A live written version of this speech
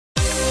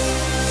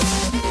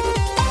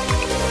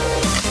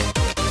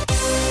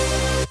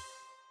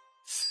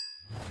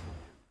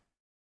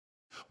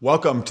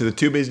Welcome to the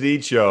Too Busy to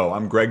Eat Show.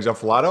 I'm Greg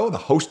Zuffalato, the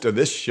host of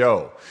this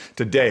show.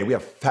 Today, we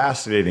have a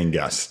fascinating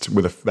guest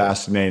with a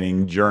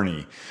fascinating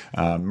journey,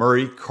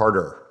 Murray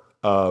Carter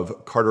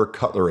of Carter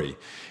Cutlery.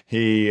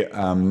 He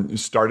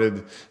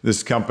started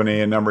this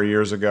company a number of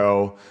years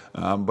ago,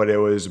 but it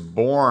was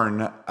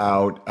born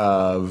out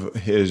of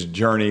his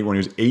journey when he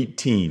was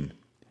 18.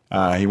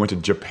 He went to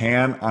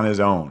Japan on his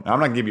own. I'm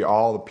not going to give you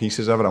all the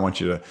pieces of it. I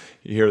want you to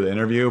hear the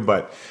interview,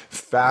 but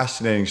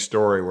fascinating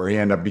story where he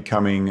ended up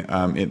becoming,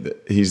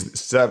 he's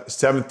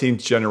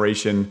 17th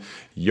generation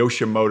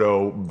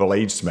Yoshimoto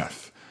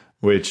bladesmith,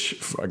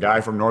 which a guy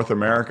from North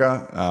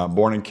America,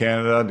 born in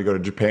Canada, to go to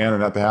Japan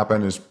and that to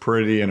happen is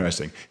pretty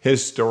interesting.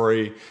 His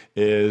story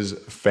is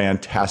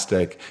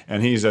fantastic,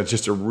 and he's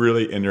just a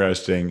really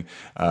interesting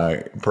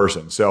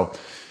person. So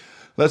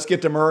let's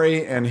get to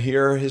Murray and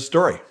hear his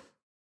story.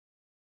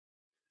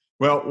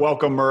 Well,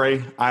 welcome,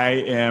 Murray. I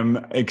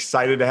am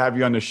excited to have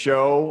you on the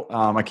show.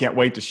 I can't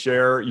wait to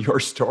share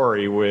your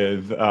story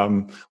with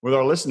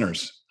our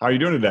listeners. How are you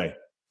doing today?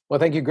 Well,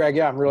 thank you, Greg.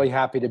 Yeah, I'm really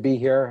happy to be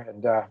here,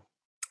 and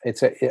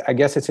I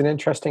guess it's an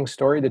interesting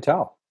story to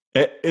tell.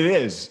 It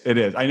is. It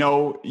is. I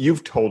know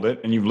you've told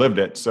it and you've lived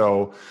it.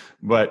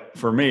 But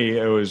for me,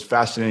 it was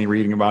fascinating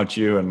reading about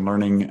you and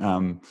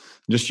learning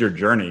just your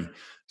journey.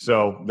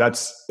 So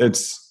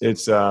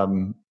it's.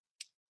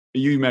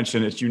 You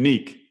mentioned it's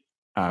unique.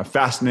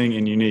 Fascinating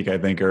and unique, I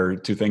think, are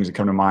two things that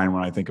come to mind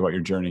when I think about your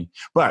journey.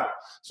 But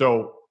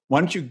so why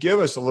don't you give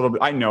us a little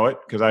bit? I know it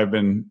because I've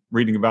been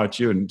reading about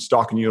you and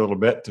stalking you a little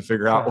bit to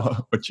figure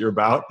out what you're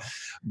about.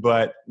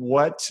 But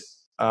why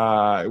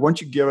don't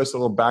you give us a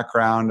little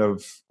background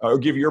or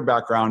give your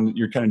background,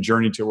 your kind of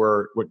journey to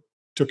what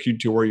took you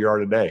to where you are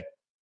today?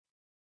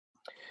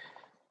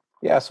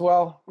 Yes,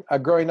 well,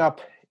 growing up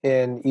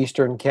in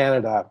Eastern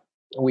Canada,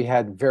 we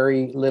had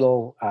very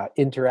little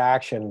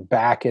interaction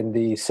back in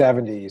the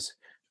 70s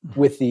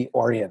with the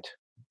Orient.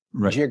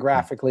 Right.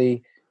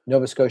 Geographically,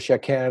 Nova Scotia,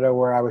 Canada,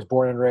 where I was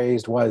born and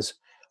raised, was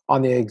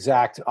on the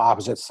exact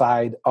opposite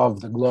side of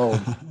the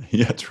globe.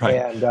 Yeah, that's right.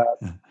 And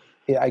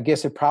I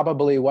guess it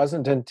probably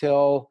wasn't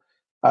until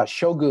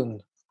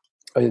Shogun,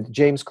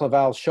 James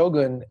Clavell's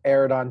Shogun,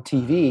 aired on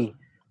TV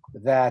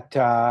that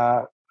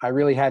I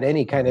really had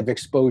any kind of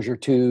exposure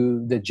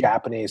to the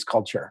Japanese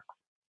culture.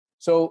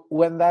 So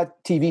when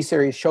that TV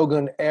series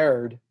Shogun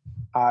aired,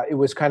 it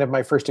was kind of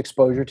my first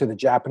exposure to the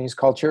Japanese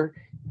culture,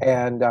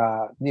 and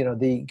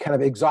the kind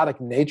of exotic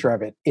nature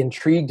of it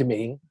intrigued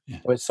me. Yeah.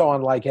 It was so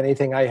unlike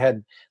anything I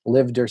had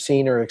lived or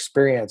seen or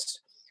experienced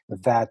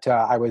that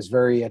I was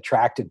very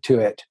attracted to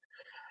it.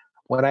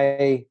 When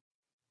I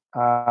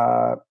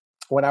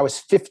was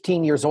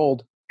 15 years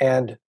old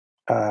and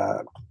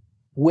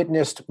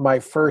witnessed my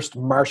first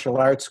martial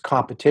arts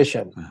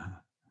competition,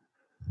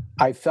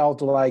 I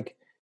felt like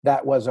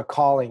that was a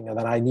calling and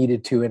that I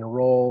needed to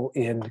enroll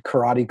in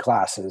karate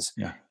classes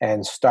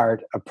and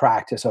start a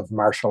practice of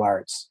martial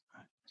arts.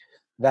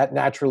 That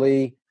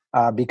naturally,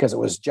 because it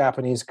was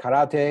Japanese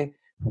karate,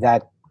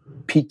 that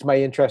piqued my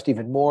interest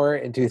even more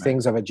into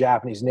things of a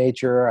Japanese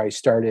nature. I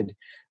started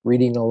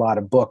reading a lot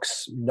of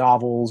books,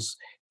 novels,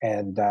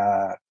 and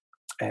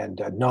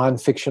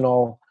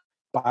non-fictional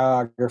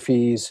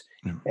biographies,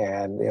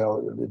 and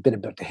a bit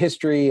about the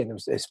history, and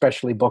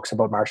especially books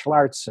about martial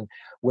arts and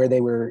where they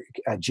were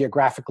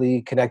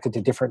geographically connected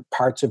to different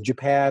parts of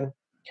Japan.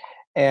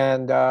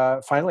 And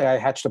finally, I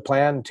hatched a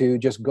plan to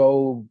just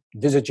go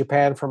visit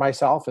Japan for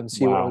myself and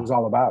see what it was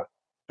all about.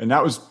 And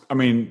that was,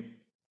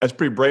 that's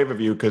pretty brave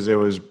of you because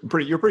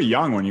you're pretty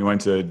young when you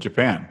went to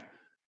Japan.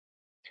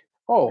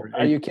 Oh,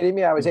 are you kidding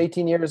me? I was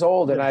 18 years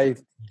old and I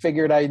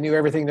figured I knew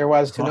everything there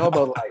was to know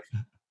about life.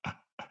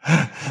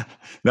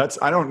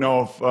 I don't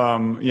know if,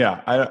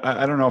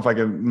 I don't know if I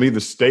could leave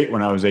the state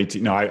when I was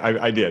 18. No,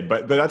 I did,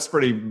 but that's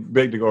pretty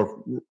big to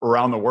go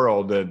around the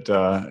world at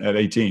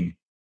 18.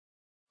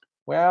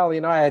 Well,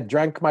 I had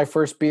drank my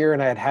first beer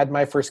and I had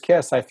my first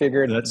kiss. I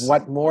figured,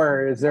 what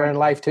more is there in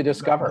life to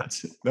discover?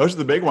 Those are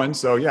the big ones.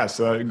 So yes,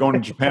 going to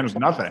Japan was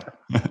nothing.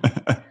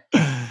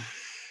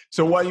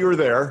 So while you were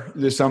there,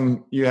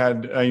 you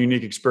had a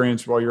unique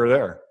experience while you were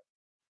there.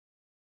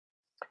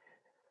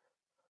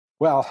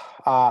 Well,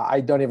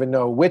 I don't even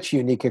know which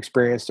unique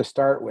experience to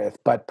start with,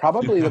 but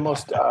probably the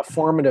most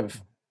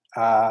formative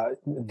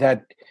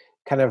that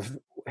kind of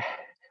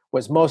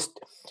was most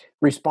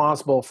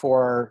responsible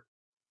for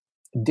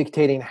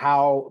dictating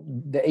how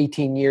the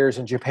 18 years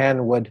in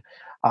Japan would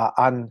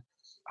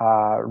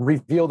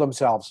reveal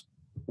themselves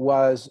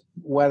was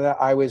when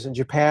I was in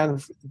Japan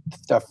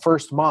the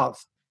first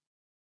month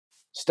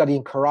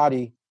studying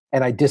karate,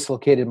 and I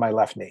dislocated my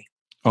left knee.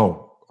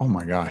 Oh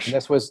my gosh. And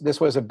this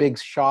was a big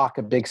shock,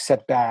 a big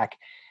setback.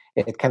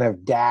 It kind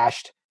of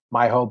dashed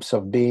my hopes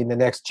of being the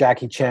next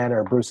Jackie Chan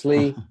or Bruce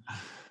Lee.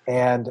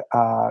 And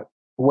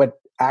what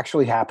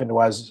actually happened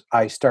was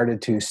I started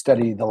to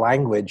study the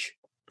language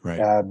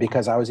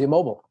because I was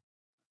immobile.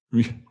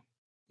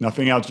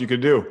 Nothing else you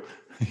could do.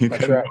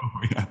 That's right.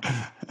 Yeah.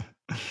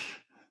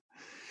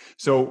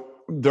 So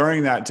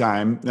during that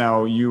time,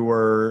 now you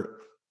were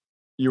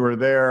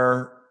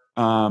there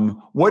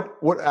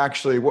What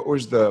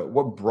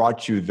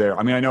brought you there?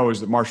 I mean, I know it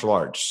was the martial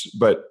arts,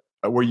 but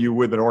were you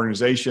with an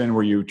organization?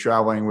 Were you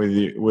traveling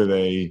with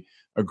a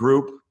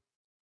group?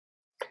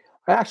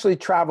 I actually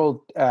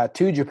traveled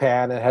to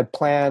Japan and had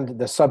planned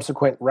the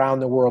subsequent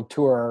round the world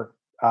tour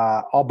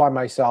all by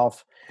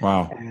myself.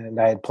 Wow. And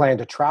I had planned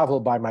to travel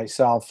by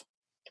myself.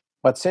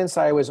 But since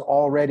I was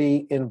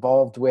already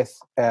involved with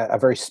a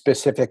very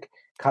specific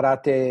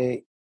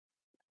karate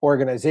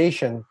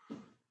organization,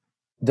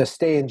 the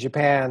stay in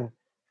Japan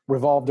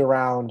revolved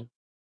around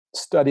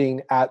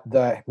studying at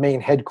the main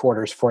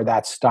headquarters for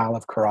that style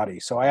of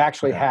karate. So I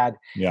actually had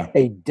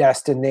a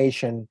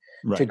destination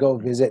to go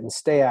visit and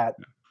stay at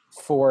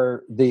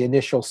for the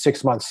initial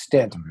 6-month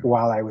stint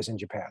while I was in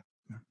Japan.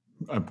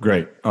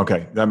 Great.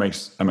 Okay, that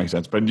makes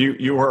sense. But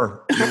you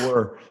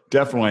were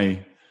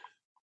definitely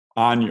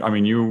on. I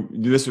mean,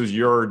 this was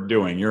your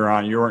doing. You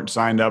weren't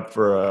signed up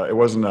for. It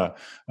wasn't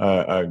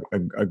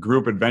a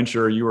group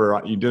adventure. You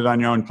did it on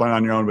your own, planned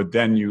on your own. But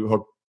then you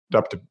hooked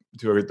up to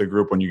the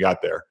group when you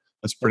got there.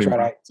 That's pretty.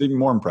 It's even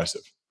more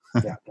impressive.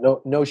 Yeah.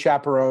 No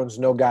chaperones,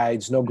 no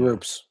guides, no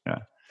groups. Yeah.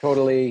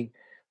 Totally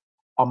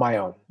on my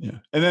own. Yeah.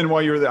 And then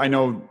while you were there, I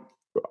know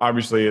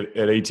obviously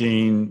at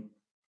 18.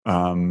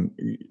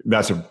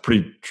 That's a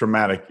pretty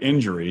traumatic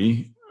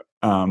injury.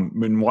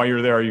 And while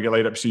you're there, you get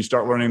laid up. So you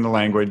start learning the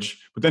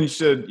language, but then you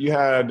said you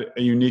had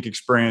a unique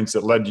experience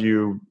that led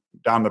you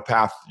down the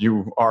path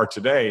you are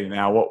today.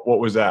 Now, what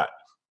was that?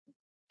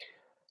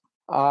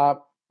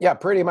 Yeah,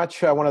 pretty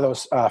much one of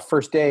those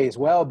first days,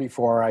 well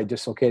before I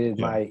dislocated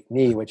my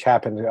knee, which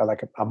happened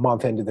like a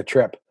month into the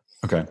trip.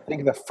 Okay. I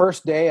think the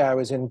first day I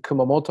was in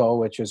Kumamoto,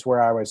 which is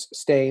where I was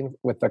staying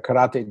with the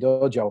karate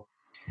dojo.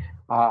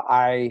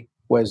 I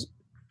was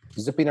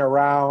zipping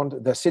around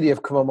the city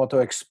of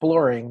Kumamoto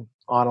exploring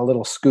on a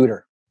little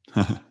scooter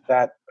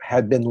that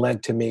had been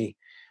lent to me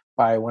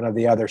by one of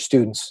the other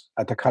students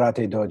at the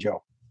karate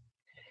dojo.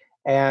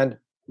 And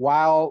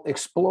while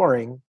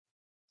exploring,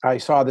 I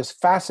saw this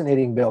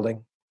fascinating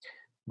building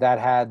that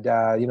had,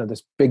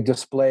 this big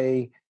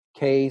display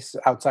case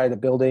outside the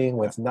building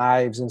with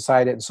knives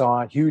inside it and so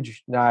on,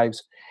 huge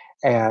knives.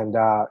 And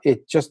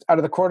it just out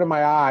of the corner of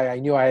my eye, I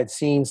knew I had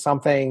seen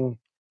something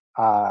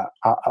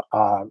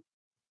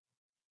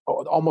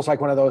almost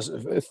like one of those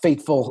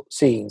fateful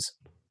scenes,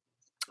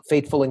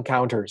 fateful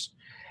encounters.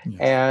 Yes.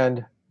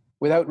 And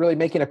without really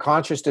making a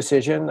conscious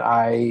decision,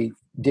 I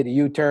did a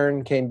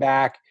U-turn, came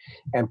back,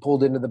 and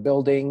pulled into the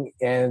building,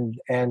 and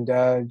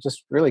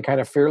just really kind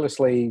of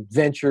fearlessly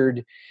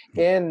ventured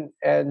in,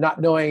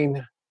 not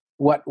knowing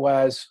what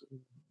was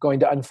going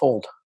to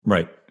unfold.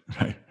 Right.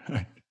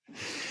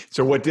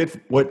 So what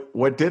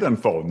did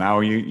unfold?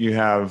 Now you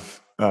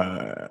have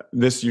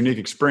this unique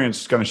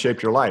experience kind of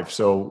shaped your life.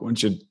 So why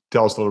don't you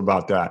tell us a little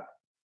about that?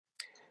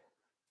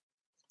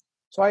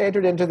 So I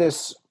entered into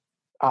this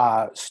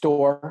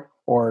store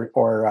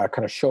or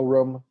kind of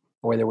showroom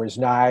where there was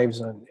knives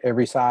on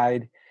every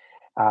side.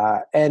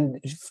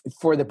 And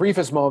for the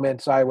briefest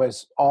moments, I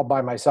was all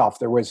by myself.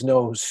 There was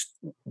no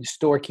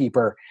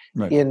storekeeper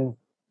in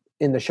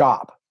the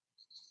shop.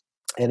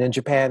 And in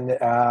Japan,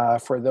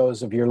 for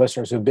those of your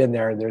listeners who've been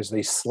there, there's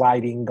these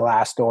sliding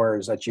glass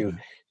doors that you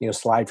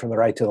slide from the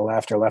right to the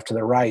left or left to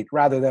the right,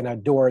 rather than a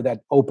door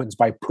that opens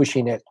by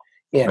pushing it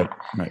in.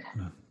 Right.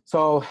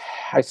 So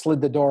I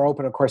slid the door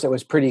open. Of course, it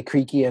was pretty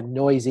creaky and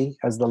noisy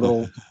as the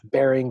little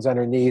bearings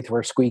underneath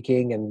were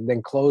squeaking, and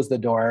then closed the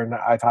door. And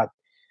I thought,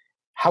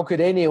 how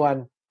could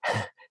anyone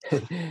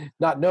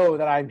not know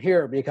that I'm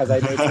here because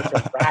I made such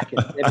a racket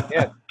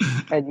getting in?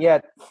 And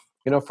yet,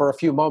 for a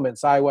few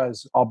moments, I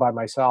was all by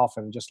myself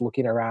and just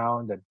looking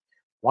around and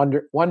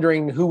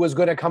wondering who was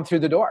going to come through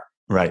the door.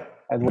 Right.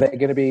 And were they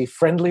going to be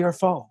friendly or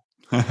foe?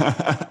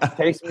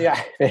 Chase me out.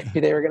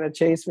 Maybe they were going to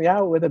chase me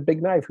out with a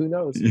big knife. Who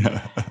knows?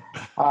 Yeah.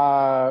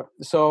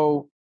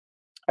 So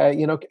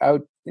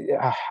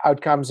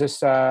out comes this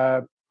gentleman,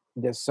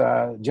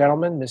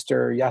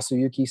 Mr.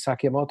 Yasuyuki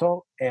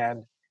Sakemoto,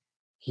 and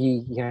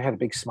he had a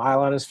big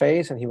smile on his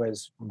face, and he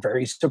was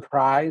very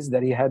surprised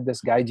that he had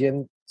this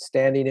gaijin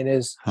standing in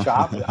his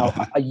shop,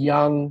 a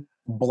young,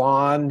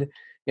 blonde,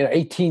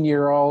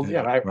 18-year-old.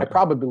 I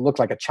probably looked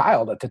like a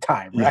child at the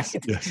time, right?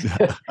 Yes.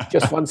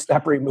 Just one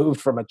step removed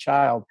from a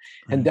child.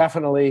 And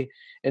definitely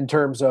in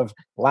terms of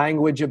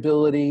language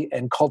ability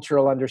and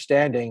cultural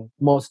understanding,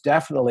 most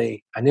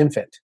definitely an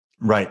infant.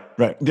 Right.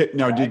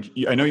 Now,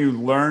 I know you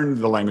learned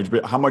the language,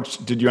 but how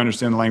much did you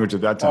understand the language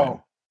at that time?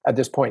 Oh, at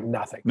this point,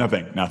 nothing.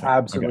 Nothing.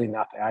 Absolutely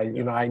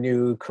nothing. I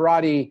knew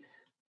karate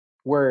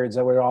words.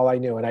 That were all I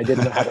knew, and I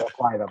didn't know how to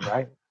apply them,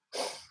 right?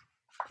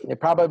 It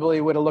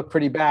probably would have looked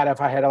pretty bad if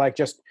I had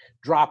just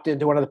dropped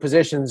into one of the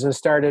positions and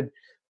started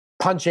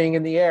punching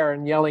in the air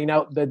and yelling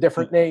out the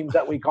different names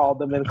that we called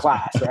them in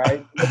class,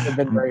 right? It would have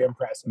been very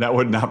impressive. That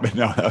would not be,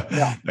 no.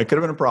 That could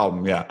have been a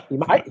problem, yeah.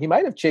 He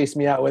might have chased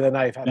me out with a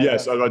knife.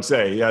 Yes, I would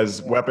say. He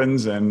has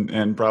weapons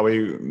and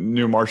probably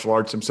knew martial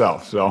arts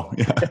himself, so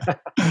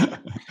yeah.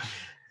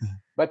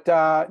 But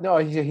no,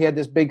 he had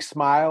this big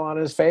smile on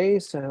his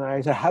face, and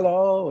I said,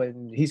 hello,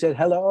 and he said,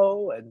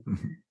 hello, and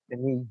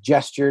and he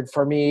gestured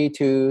for me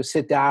to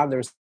sit down. There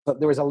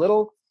was a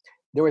little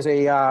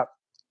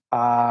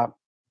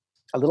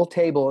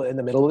table in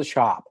the middle of the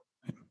shop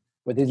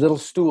with these little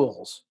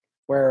stools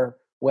where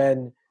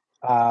when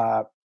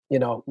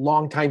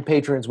longtime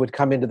patrons would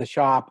come into the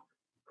shop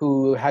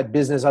who had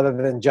business other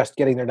than just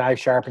getting their knife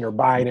sharpened or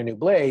buying a new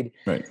blade.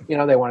 Right.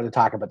 They wanted to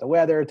talk about the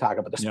weather, talk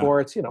about the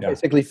sports,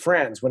 basically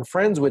friends. When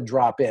friends would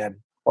drop in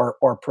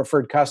or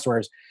preferred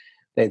customers,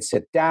 they'd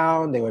sit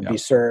down, they would be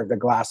served a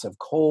glass of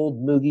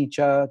cold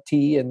mugicha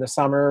tea in the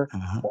summer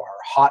or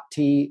hot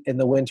tea in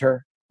the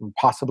winter, and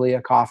possibly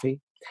a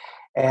coffee.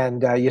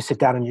 And you sit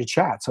down and you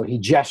chat. So he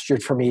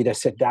gestured for me to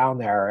sit down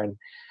there. And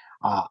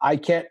I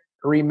can't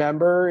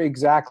remember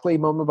exactly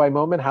moment by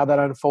moment how that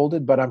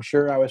unfolded, but I'm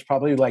sure I was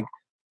probably like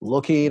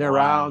looking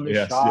around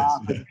the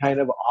shop and kind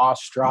of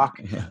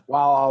awestruck,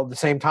 while at the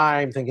same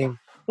time thinking,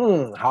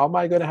 how am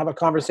I going to have a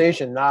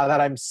conversation now that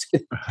I'm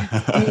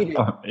eating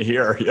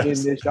here in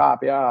the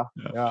shop? Yeah.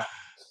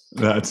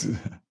 That's.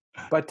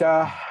 But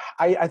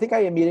I think I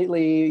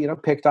immediately,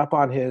 picked up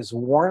on his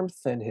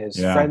warmth and his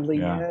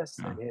friendliness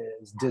and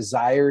his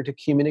desire to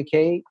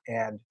communicate.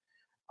 And,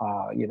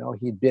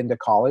 he'd been to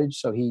college,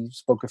 so he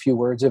spoke a few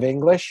words of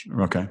English.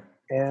 Okay.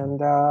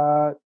 And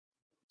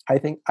I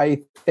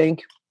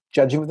think,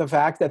 judging from the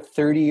fact that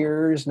 30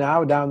 years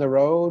now down the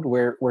road,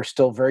 we're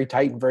still very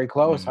tight and very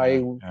close. I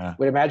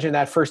would imagine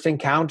that first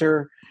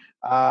encounter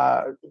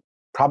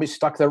probably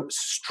struck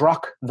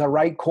the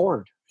right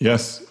chord.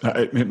 Yes,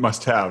 it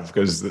must have,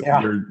 because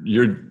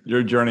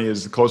your journey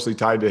is closely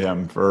tied to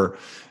him for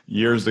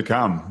years to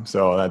come.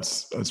 So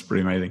that's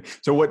pretty amazing.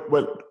 So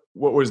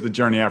what was the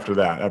journey after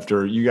that?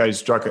 After you guys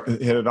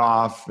hit it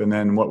off, and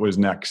then what was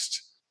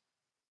next?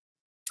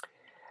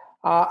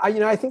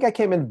 I think I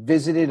came and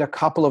visited a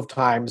couple of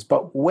times,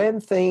 but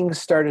when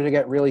things started to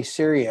get really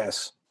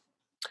serious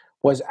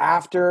was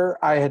after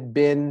I had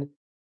been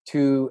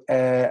to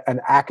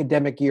an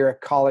academic year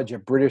at college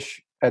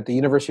at the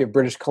University of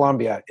British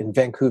Columbia in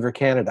Vancouver,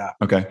 Canada.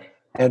 Okay.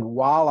 And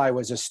while I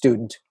was a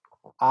student,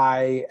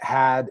 I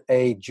had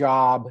a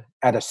job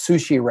at a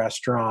sushi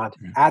restaurant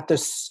at the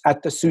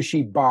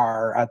sushi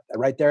bar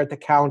right there at the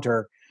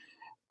counter,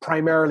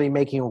 primarily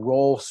making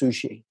roll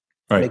sushi,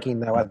 making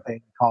what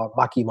they call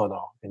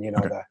makimono, and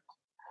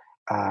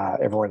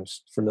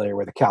everyone's familiar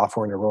with the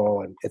California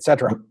roll and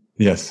etc.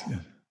 Yes.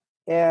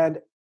 And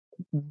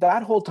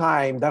that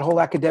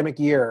whole academic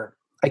year,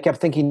 I kept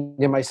thinking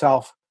to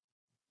myself,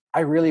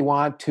 I really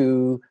want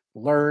to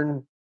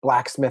learn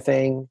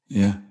blacksmithing.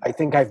 Yeah. I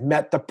think I've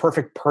met the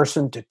perfect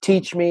person to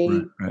teach me,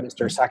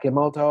 Mr.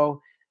 Sakemoto.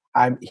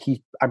 I'm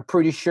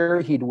pretty sure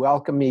he'd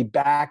welcome me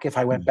back if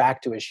I went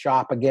back to his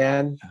shop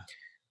again. Yeah.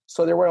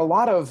 So there were a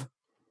lot of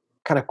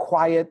kind of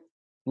quiet,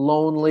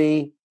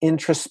 lonely,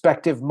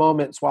 introspective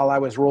moments while I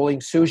was rolling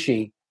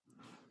sushi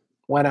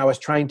when I was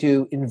trying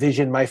to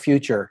envision my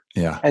future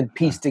and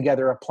piece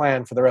together a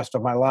plan for the rest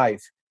of my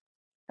life.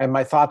 And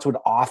my thoughts would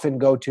often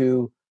go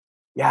to,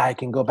 I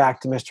can go back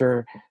to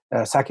Mr.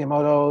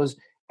 Sakemoto's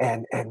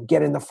and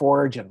get in the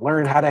forge and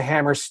learn how to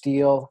hammer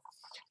steel.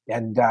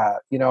 And,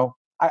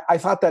 I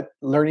thought that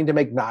learning to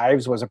make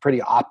knives was a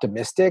pretty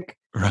optimistic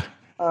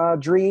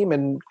dream.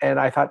 And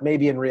I thought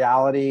maybe in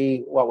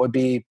reality, what would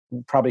be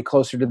probably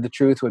closer to the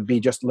truth would be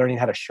just learning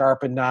how to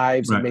sharpen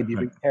knives and maybe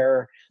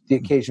repair the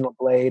occasional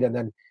blade, and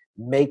then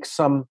make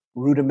some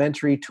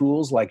rudimentary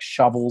tools like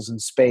shovels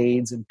and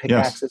spades and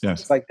pickaxes,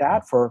 things like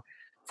that for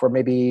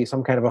maybe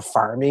some kind of a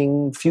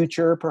farming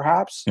future,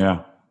 perhaps.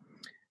 Yeah.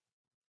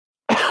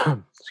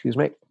 Excuse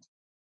me.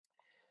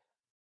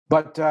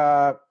 But,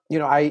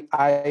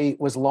 I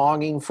was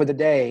longing for the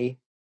day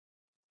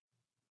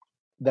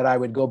that I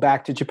would go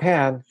back to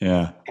Japan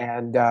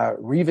and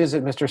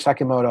revisit Mr.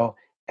 Sakemoto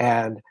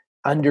and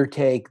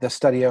undertake the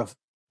study of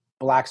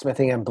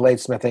blacksmithing and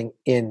bladesmithing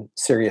in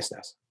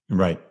seriousness.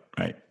 Right.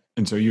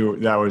 And so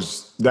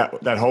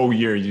that whole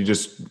year,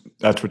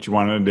 that's what you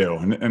wanted to do.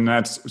 And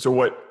that's, so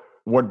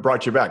what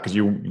brought you back? Because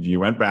you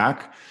went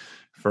back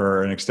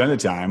for an extended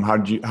time.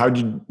 How'd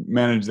you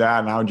manage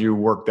that, and how'd you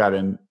work that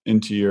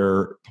into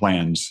your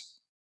plans?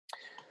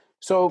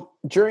 So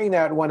during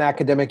that one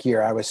academic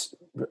year, I was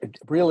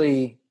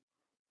really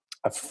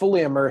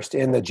fully immersed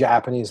in the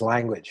Japanese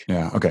language.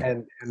 Yeah.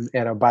 Okay.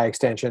 And by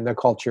extension, the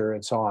culture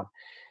and so on.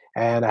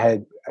 And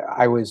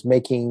I was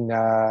making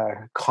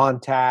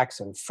contacts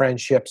and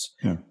friendships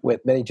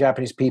with many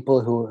Japanese people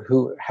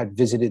who had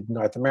visited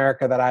North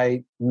America that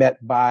I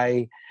met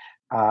by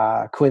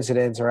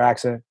coincidence or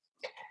accident.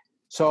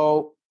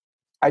 So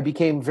I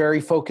became very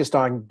focused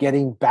on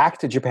getting back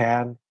to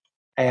Japan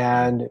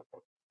and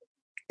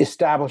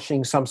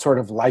establishing some sort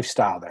of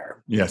lifestyle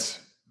there.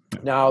 Yes.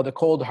 Now, the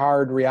cold,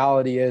 hard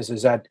reality is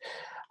that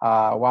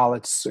while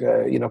it's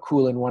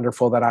cool and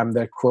wonderful that I'm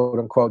the quote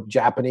unquote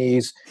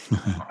Japanese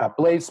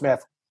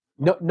bladesmith,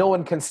 no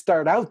one can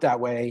start out that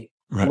way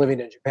living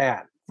in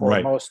Japan.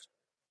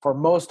 For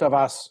most of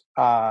us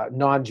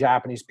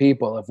non-Japanese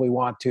people, if we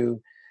want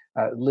to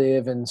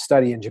live and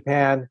study in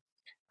Japan,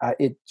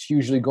 it's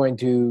usually going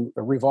to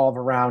revolve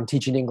around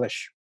teaching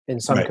English in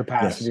some Right.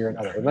 capacity Yes. or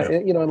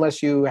another. Yeah.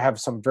 Unless you have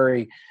some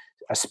very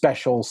a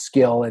special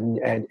skill and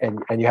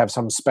you have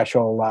some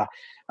special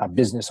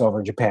business over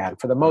in Japan.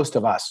 For the most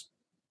of us,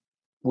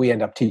 we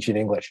end up teaching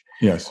English.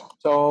 Yes.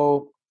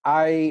 So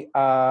I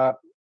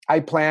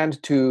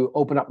planned to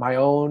open up my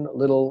own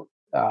little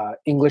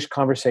English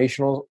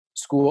conversational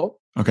school,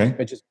 Okay.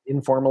 which is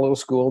informal little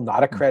school,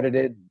 not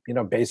accredited.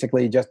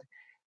 Basically just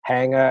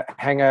hang a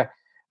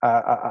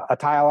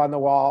tile on the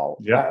wall,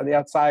 Yeah. the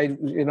outside,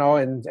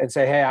 and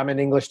say, hey, I'm an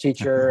English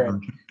teacher,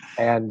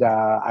 and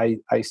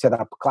I set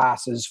up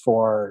classes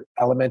for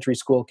elementary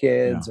school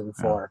kids and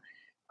for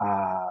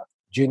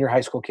junior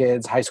high school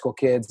kids,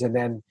 and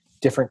then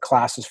different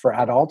classes for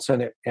adults.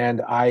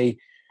 And I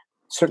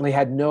certainly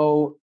had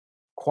no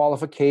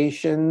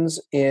qualifications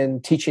in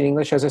teaching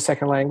English as a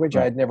second language.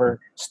 I had never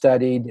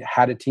studied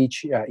how to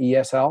teach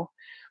ESL,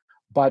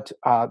 but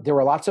there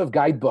were lots of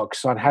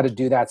guidebooks on how to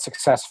do that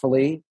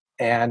successfully,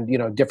 and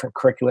different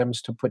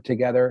curriculums to put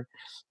together,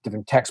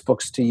 different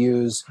textbooks to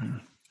use,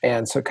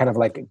 and so kind of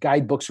like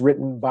guidebooks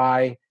written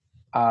by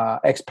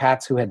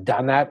expats who had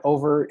done that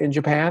over in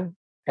Japan.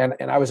 And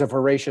I was a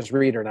voracious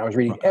reader, and I was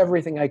reading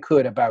everything I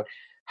could about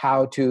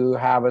how to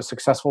have a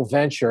successful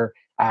venture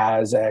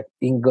as an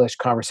English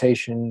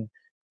conversation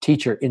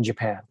teacher in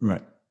Japan.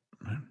 Right.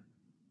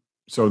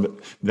 So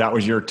that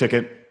was your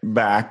ticket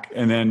back.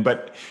 And then,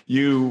 but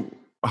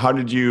how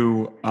did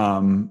you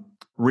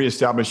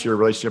reestablish your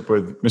relationship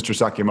with Mr.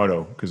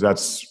 Sakemoto? Because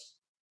that's...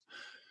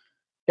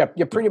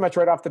 Yeah, pretty much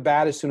right off the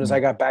bat, as soon as I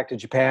got back to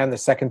Japan, the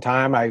second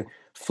time I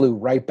flew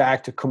right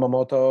back to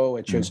Kumamoto,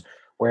 which is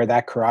where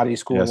that karate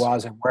school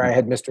was, and where I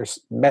had met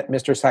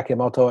Mr.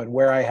 Sakemoto, and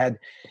where I had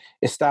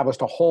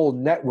established a whole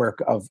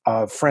network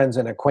of friends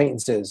and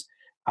acquaintances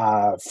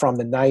from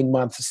the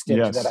 9-month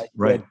stint that I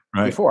did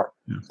before.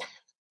 Yeah.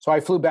 So I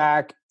flew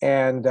back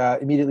and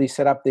immediately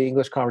set up the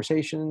English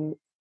conversation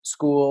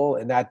school,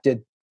 and that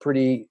did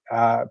pretty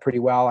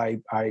well. I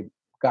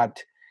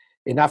got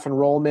enough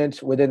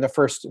enrollment within the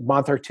first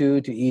month or two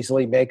to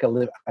easily make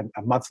a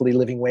monthly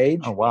living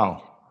wage. Oh,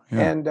 wow.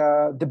 Yeah. And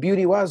the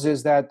beauty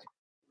is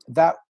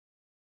that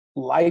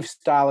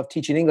lifestyle of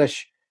teaching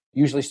English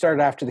usually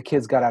started after the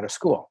kids got out of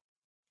school.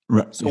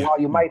 Right. So while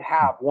you might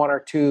have one or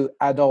two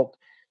adult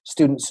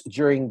students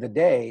during the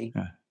day,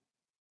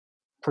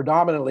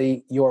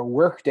 predominantly your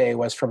work day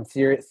was from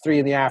 3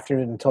 in the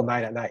afternoon until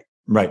 9 at night.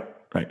 Right.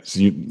 So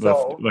you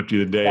left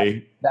you the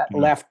day. That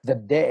left the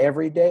day,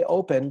 every day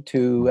open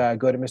to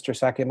go to Mr.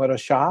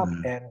 Sakemoto's shop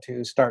and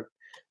to start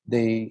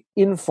the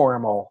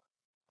informal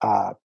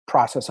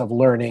process of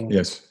learning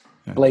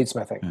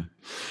bladesmithing. Yeah.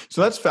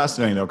 So that's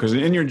fascinating, though, because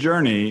in your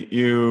journey,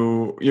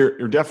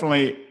 you're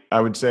definitely, I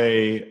would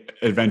say,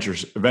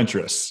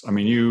 adventurous. I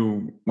mean,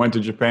 you went to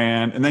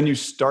Japan, and then you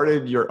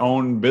started your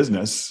own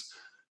business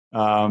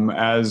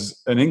as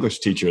an English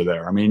teacher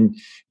there. I mean,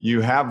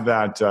 you have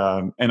that,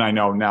 and I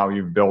know now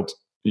you've built,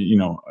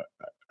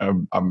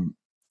 an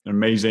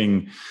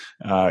amazing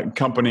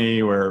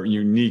company where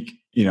unique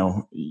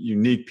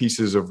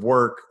pieces of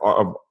work,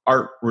 of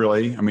art,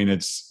 really. I mean,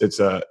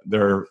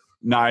 they're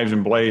knives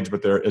and blades,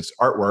 but it's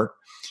artwork.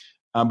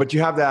 But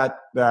you have that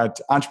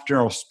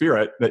entrepreneurial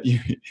spirit that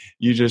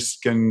you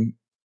just can.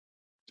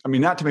 I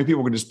mean, not too many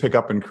people can just pick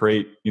up and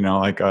create,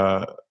 like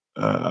a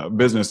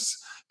business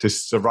to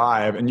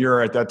survive. And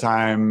you're at that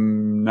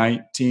time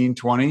 19,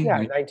 20?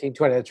 Yeah, 19,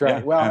 20. That's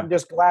right. Yeah, I'm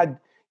just glad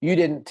you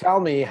didn't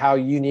tell me how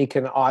unique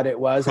and odd it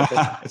was.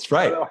 That's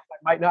right. I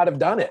might not have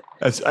done it.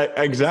 That's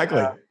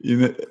exactly.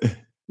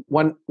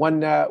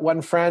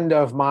 One friend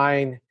of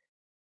mine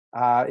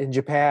in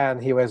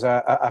Japan, he was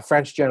a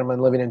French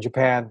gentleman living in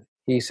Japan.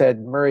 He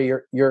said, "Murray,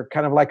 you're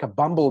kind of like a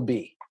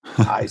bumblebee."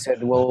 I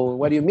said, "Well,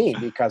 what do you mean?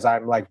 Because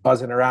I'm like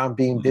buzzing around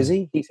being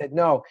busy?" He said,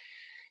 "No."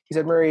 He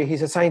said, "Murray,"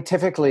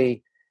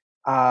 scientifically,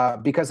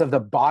 because of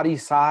the body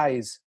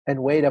size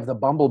and weight of the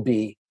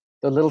bumblebee,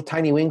 the little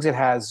tiny wings it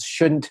has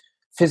shouldn't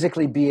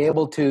physically be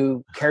able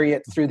to carry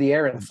it through the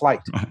air in flight.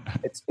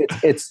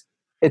 It's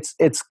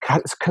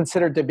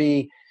considered to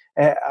be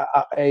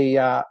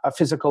a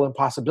physical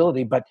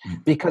impossibility, but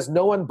because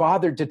no one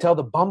bothered to tell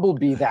the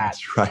bumblebee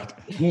that's right,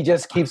 he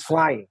just keeps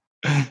flying."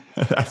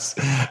 That's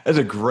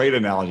a great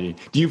analogy.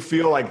 Do you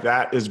feel like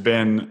that has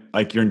been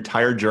like your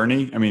entire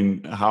journey? I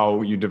mean,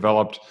 how you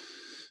developed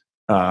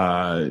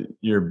how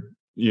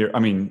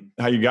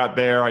you got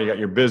there, how you got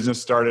your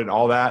business started,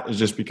 all that is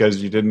just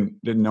because you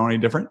didn't know any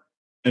different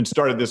and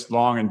started this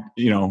long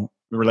and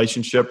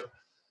relationship.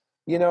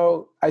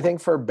 I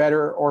think for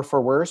better or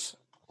for worse,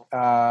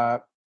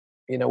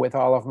 with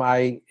all of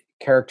my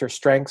character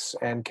strengths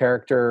and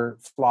character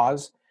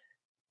flaws,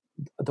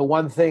 the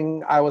one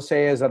thing I will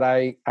say is that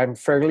I'm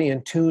fairly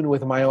in tune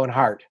with my own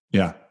heart.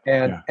 Yeah.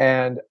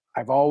 And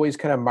I've always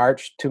kind of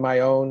marched to my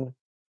own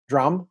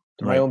drum,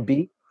 to my own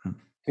beat,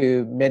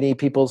 to many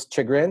people's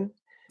chagrin.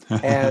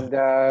 And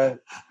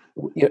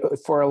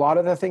for a lot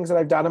of the things that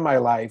I've done in my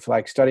life,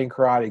 like studying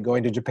karate,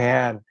 going to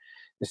Japan,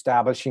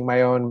 establishing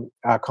my own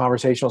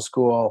conversational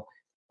school,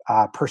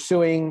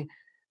 pursuing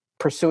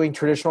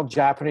traditional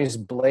Japanese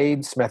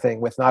bladesmithing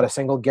with not a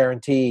single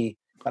guarantee,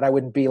 but I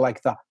wouldn't be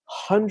like the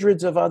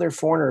hundreds of other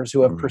foreigners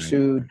who have Right.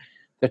 pursued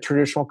the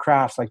traditional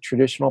crafts like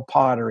traditional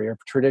pottery or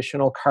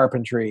traditional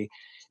carpentry,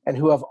 and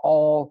who have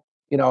all,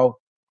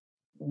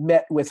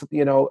 met with,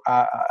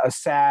 a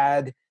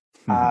sad,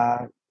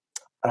 Mhm.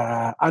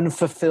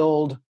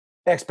 unfulfilled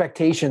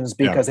expectations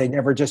Yeah. because they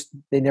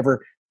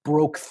never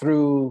broke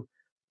through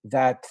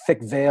that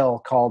thick veil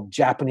called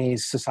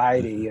Japanese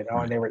society,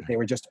 Right. and they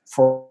were just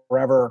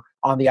forever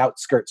on the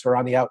outskirts or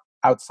on the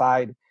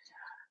outside.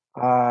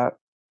 Uh,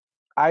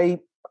 I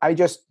I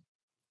just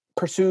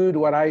pursued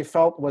what I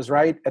felt was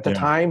right at the Yeah.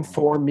 time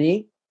for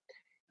me,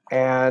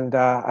 and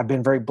I've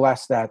been very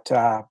blessed that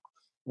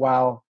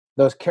while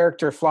those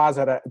character flaws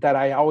that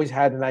I always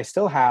had and I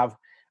still have,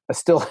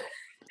 still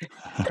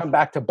come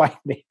back to bite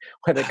me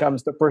when it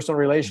comes to personal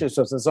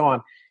relationships and so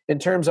on. In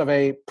terms of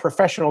a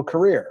professional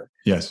career,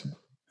 Yes.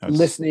 That's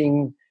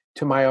listening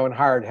to my own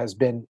heart has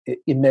been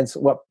immense.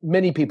 What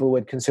many people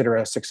would consider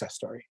a success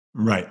story.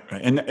 right.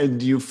 Right. And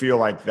do you feel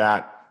like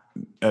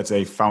that's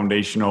a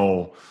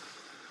foundational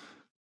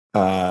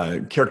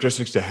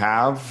characteristics to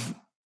have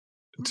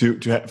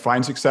to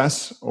find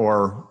success,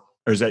 or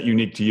is that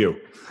unique to you?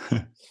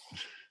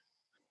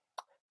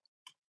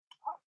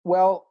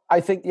 Well,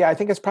 I think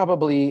it's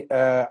probably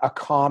a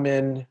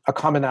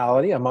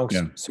commonality amongst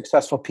Yeah.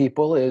 successful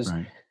people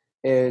Right.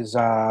 is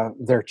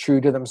they're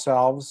true to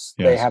themselves.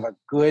 They Yes. have a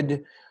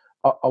good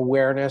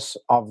awareness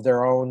of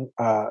their own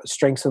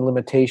strengths and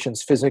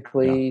limitations, Yeah.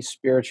 physically,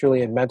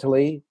 spiritually, and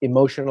mentally,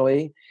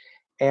 emotionally,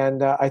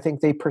 and I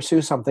think they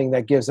pursue something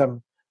that gives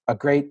them a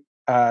great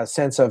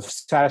sense of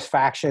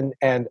satisfaction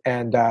and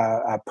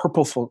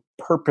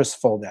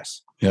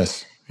purposefulness.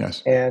 Yes.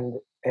 Yes.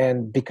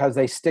 And because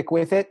they stick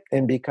with it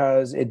and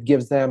because it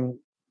gives them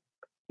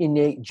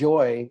innate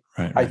joy,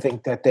 Right. I Right.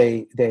 think that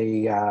they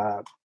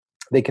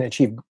can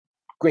achieve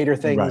greater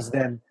Right. things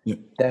than Yeah.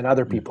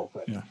 other people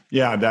could. Yeah.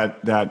 Yeah.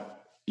 That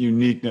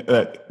unique,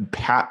 that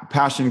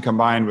passion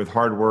combined with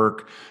hard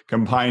work,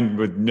 combined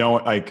with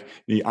like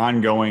the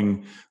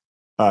ongoing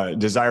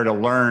desire to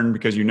learn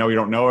because you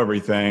don't know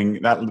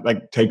everything, that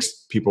like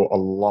takes people a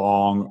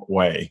long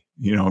way,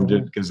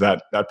 Mhm. because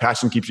that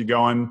passion keeps you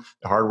going.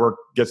 The hard work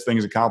gets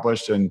things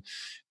accomplished, and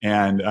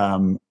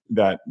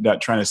that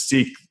trying to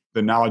seek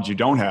the knowledge you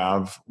don't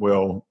have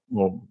will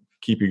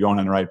keep you going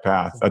on the right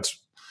path.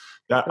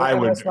 That I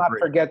And would let's not agree.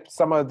 forget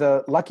some of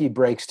the lucky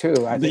breaks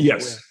too. I think it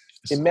Yes.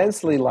 was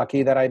immensely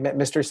lucky that I met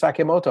Mr.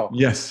 Sakemoto,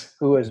 Yes.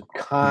 who was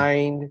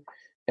kind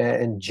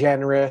and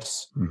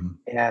generous Mhm.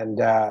 and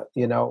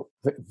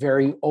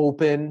very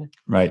open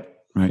Right.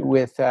 Right.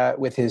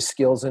 with his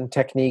skills and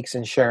techniques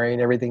and sharing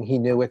everything he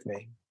knew with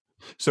me.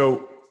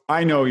 So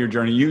I know your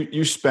journey.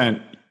 You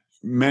spent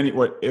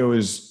it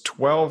was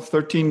 12,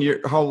 13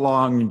 years. How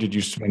long did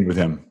you spend with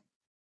him?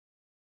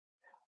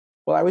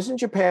 Well, I was in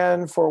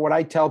Japan for what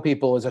I tell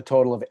people is a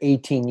total of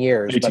 18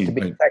 years, but to 18,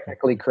 be right.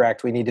 technically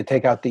correct, we need to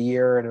take out the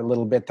year and a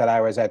little bit that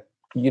I was at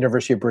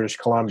University of British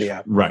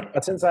Columbia. Right.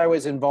 But since I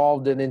was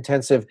involved in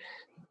intensive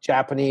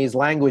Japanese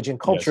language and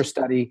culture Yes.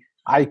 study,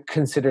 I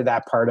consider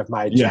that part of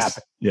my Yes.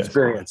 Japanese Yes.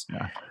 experience.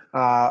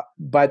 Yeah.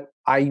 But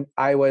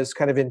I was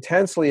kind of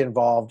intensely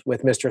involved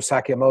with Mr.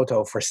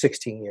 Sakemoto for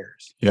 16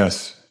 years.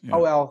 Yes. Yeah.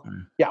 Oh, well,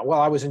 yeah, well,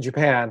 I was in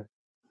Japan.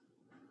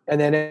 And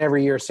then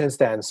every year since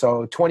then.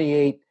 So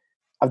 28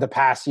 of the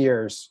past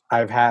years,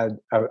 I've had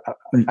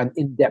an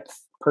in-depth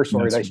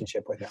personal That's-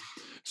 relationship with him.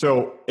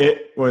 So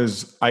it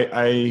was,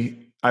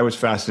 I was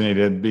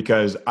fascinated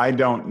because I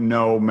don't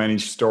know many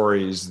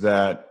stories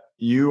that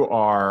you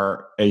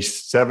are a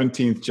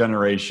 17th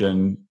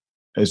generation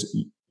as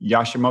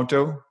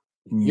Yoshimoto.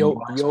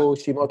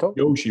 Yoshimoto.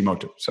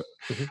 Yoshimoto. So,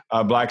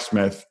 Mhm.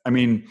 blacksmith. I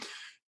mean,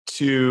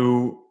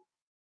 to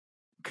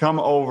come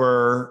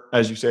over,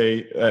 as you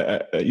say,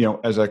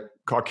 as a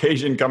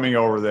Caucasian coming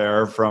over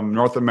there from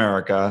North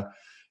America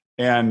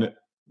and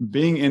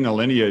being in the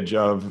lineage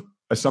of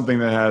something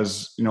that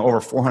has,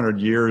 over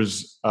 400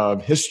 years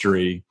of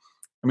history.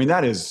 I mean,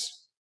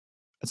 that's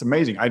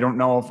amazing. I don't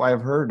know if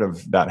I've heard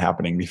of that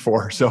happening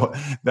before. So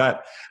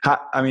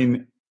I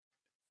mean,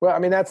 Well, I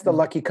mean, that's the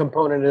lucky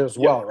component as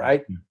yeah, well,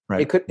 right?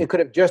 right. It could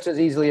have just as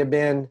easily have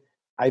been,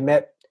 I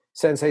met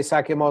Sensei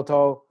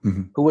Sakemoto,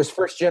 Mhm. who was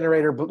first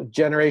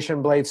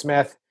generation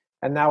bladesmith,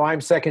 and now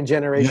I'm second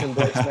generation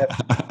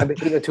bladesmith. And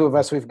between the two of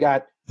us, we've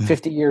got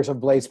 50 years of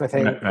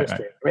bladesmithing Right.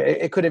 history. I mean,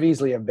 it could have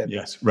easily have been.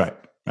 Yes, right.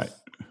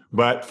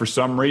 But for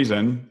some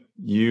reason,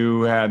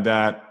 you had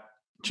that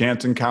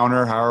chance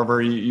encounter,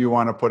 however you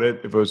want to put it,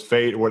 if it was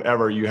fate or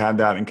whatever, you had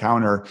that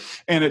encounter.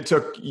 And it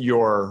took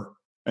your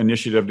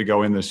initiative to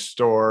go in the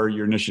store,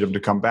 your initiative to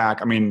come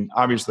back. I mean,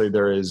 obviously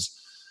there's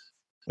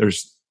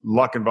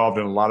luck involved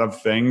in a lot of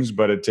things,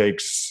 but it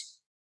takes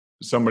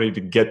somebody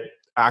to get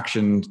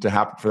action to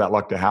happen for that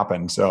luck to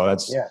happen. So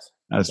that's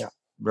Yeah.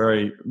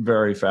 very,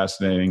 very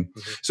fascinating.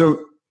 Mm-hmm.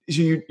 So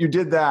you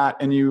did that,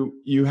 and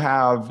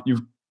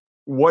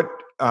what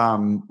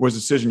was the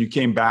decision? You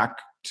came back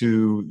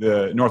to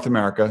the North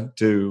America,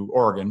 to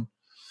Oregon,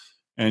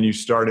 and you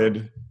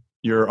started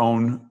your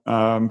own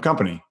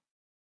company.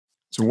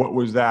 So what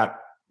was that?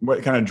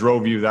 What kind of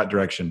drove you that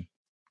direction?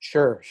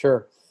 Sure,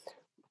 sure.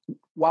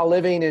 While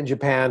living in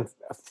Japan,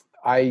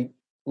 I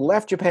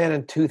left Japan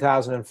in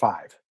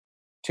 2005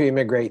 to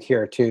immigrate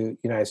here to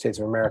United States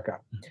of America.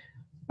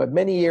 But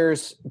many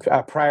years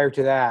prior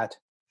to that,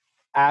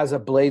 as a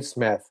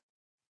bladesmith,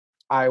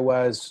 I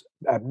was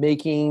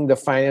making the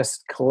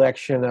finest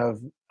collection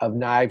of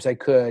knives I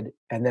could,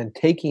 and then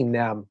taking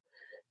them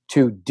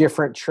to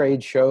different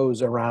trade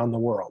shows around the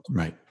world.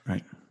 Right,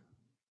 right.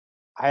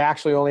 I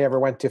actually only ever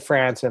went to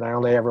France, and I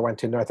only ever went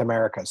to North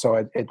America.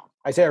 So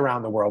I say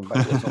around the world,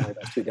 but it was only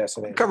those two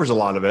destinations. Covers a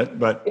lot of it,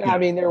 but yeah, I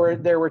mean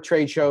there were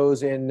trade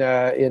shows in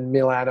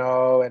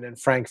Milano and in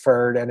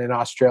Frankfurt and in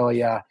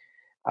Australia,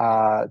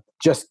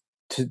 just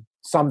to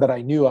some that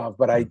I knew of,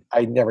 but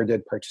I never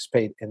did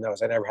participate in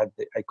those. I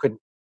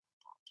couldn't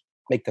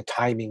make the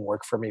timing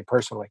work for me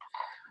personally.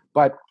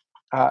 But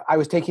I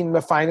was taking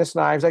the finest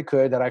knives I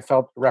could that I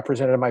felt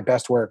represented my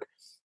best work.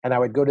 And I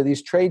would go to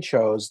these trade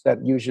shows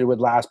that usually would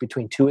last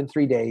between 2 and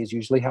 3 days,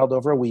 usually held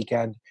over a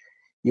weekend.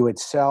 You would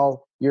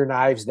sell your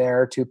knives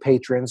there to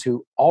patrons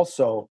who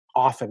also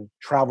often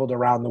traveled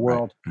around the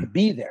world to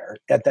be there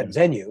at that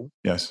venue.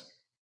 Yes.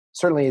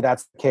 Certainly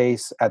that's the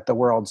case at the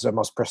world's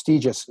most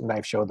prestigious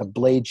knife show, the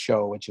Blade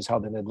Show, which is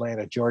held in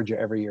Atlanta, Georgia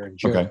every year in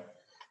June. Okay.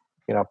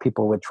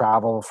 People would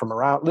travel from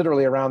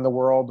literally around the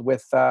world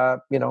with,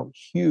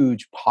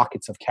 huge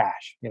pockets of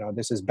cash.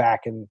 This is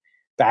back in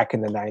the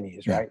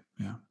 90s, right?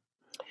 Yeah.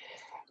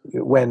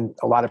 When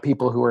a lot of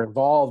people who were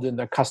involved in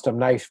the custom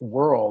knife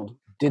world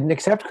didn't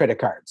accept credit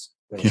cards.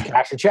 It was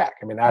cash or check.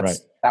 I mean,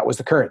 that was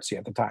the currency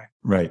at the time.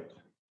 Right.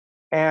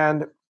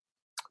 And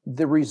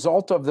the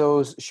result of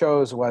those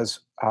shows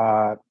was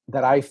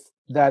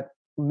that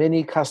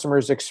many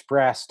customers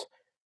expressed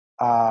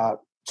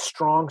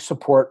strong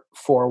support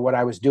for what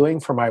I was doing,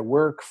 for my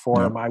work,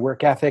 for my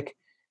work ethic,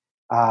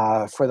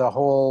 for the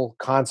whole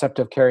concept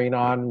of carrying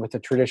on with the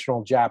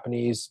traditional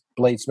Japanese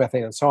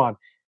bladesmithing and so on.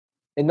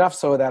 Enough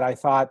so that I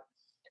thought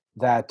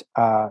that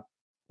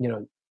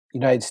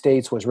United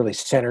States was really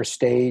center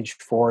stage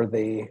for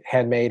the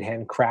handmade,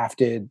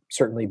 handcrafted,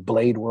 certainly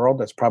blade world.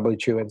 That's probably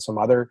true in some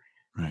other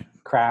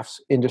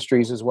crafts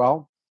industries as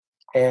well.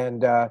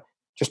 And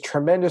just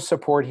tremendous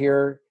support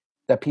here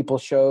that people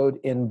showed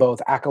in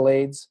both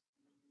accolades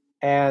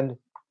and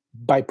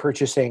by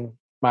purchasing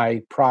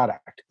my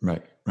product.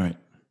 Right.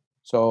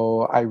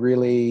 So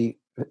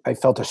I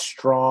felt a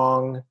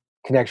strong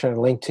connection and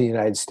link to the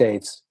United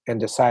States, and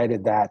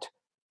decided that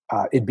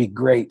it'd be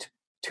great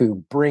to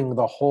bring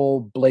the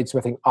whole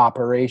bladesmithing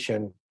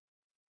operation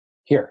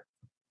here.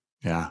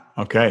 Yeah.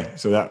 Okay.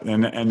 So that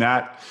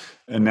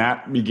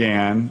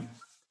began,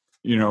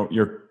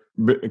 your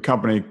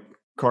company,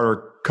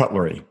 Carter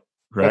Cutlery,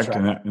 correct?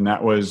 That's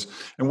right.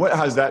 And what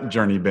has that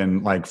journey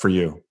been like for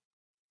you?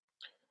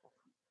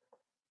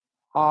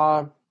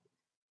 So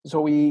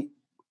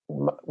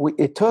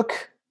it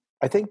took,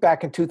 I think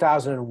back in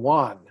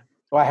 2001.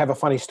 Well, I have a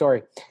funny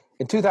story.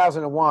 In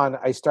 2001,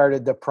 I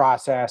started the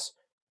process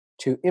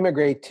to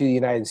immigrate to the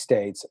United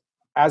States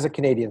as a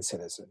Canadian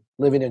citizen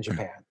living in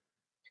Japan,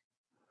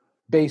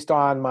 based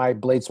on my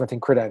bladesmithing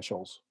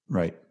credentials.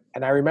 Right.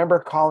 And I remember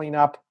calling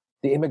up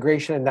the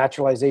Immigration and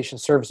Naturalization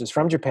Services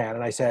from Japan,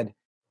 and I said,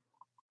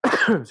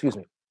 excuse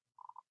me.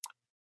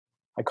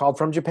 I called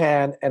from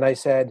Japan and I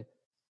said,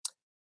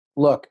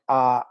 look,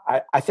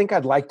 I think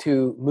I'd like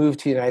to move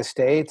to the United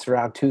States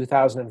around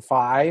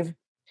 2005.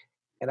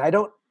 And I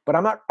don't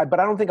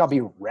think I'll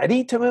be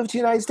ready to move to the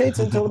United States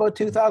until about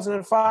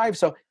 2005.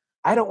 So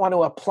I don't want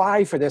to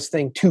apply for this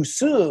thing too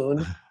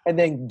soon and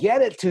then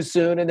get it too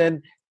soon and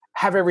then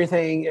have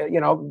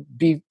everything,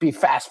 be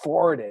fast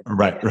forwarded.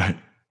 Right.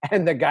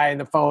 And the guy on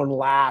the phone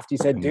laughed. He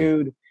said,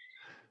 dude,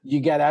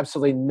 you got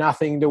absolutely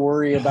nothing to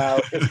worry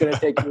about. It's going to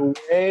take you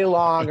way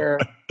longer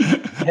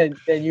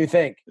than you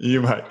think.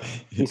 You might.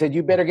 He said,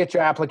 you better get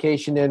your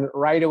application in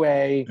right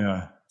away.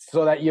 Yeah.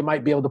 So that you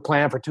might be able to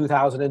plan for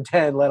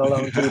 2010, let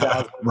alone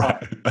 2005.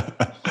 Right.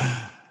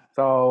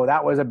 So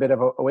that was a bit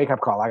of a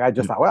wake-up call. Like I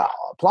just thought, well,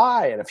 I'll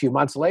apply, and a few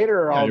months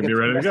later, I'll get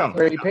the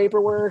necessary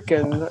paperwork,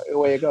 and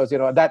away it goes.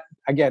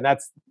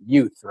 That's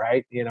youth,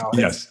 right?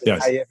 Yes.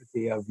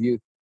 Naivety of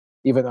youth.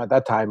 Even though at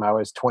that time I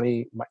was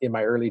 20, in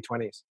my early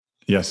 20s.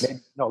 Yes.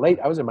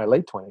 I was in my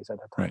late 20s at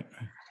that time. Right.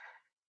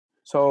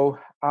 So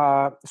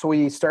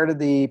we started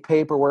the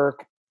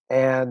paperwork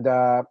and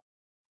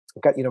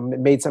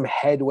made some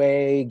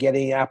headway,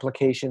 getting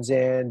applications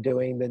in,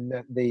 doing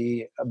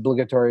the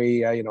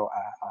obligatory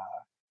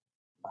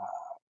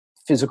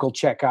physical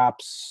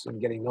checkups and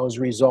getting those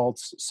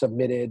results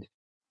submitted.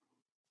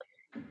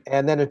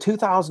 And then in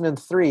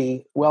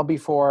 2003, well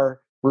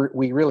before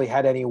we really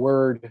had any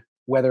word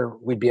whether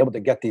we'd be able to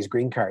get these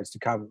green cards to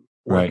come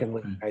work in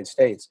the United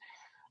States,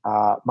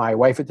 my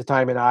wife at the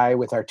time and I,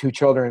 with our 2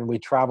 children, we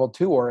traveled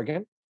to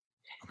Oregon.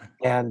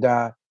 And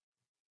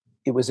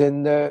it was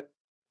in the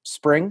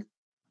spring.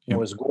 It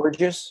was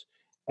gorgeous.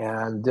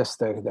 And just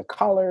the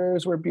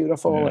colors were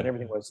beautiful and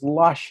everything was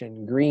lush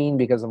and green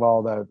because of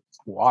all the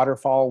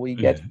waterfall we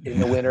get in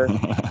the winter.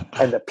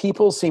 And the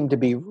people seemed to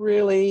be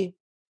really,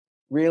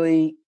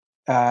 really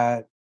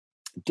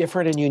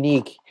different and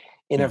unique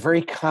in a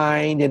very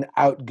kind and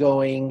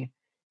outgoing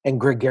and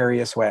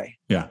gregarious way.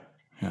 Yeah.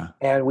 Yeah.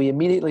 And we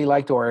immediately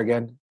liked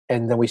Oregon,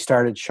 and then we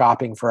started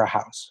shopping for a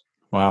house.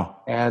 Wow.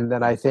 And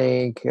then I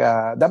think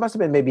that must have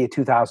been maybe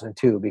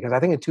 2002, because I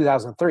think in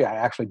 2003 I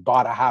actually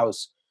bought a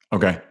house.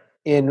 Okay.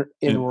 In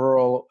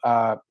rural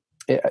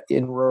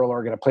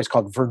Oregon, a place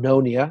called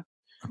Vernonia,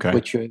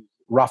 which is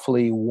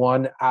roughly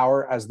 1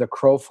 hour as the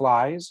crow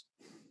flies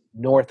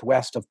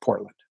northwest of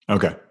Portland.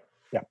 Okay.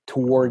 Yeah,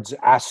 towards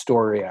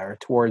Astoria, or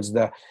towards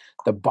the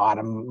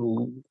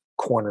bottom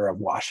corner of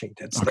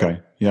Washington State. Okay.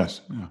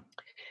 Yes. Yeah.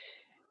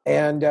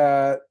 And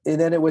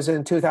then it was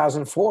in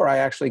 2004 I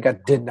actually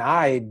got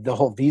denied the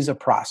whole visa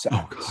process.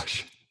 Oh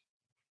gosh.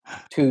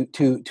 To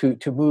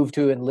move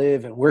to and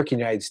live and work in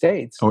the United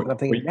States. And I'm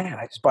thinking, man,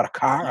 I just bought a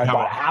car, I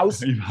bought a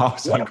house.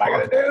 What am I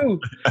going to do?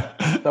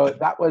 So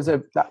that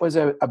was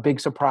a big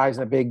surprise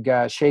and a big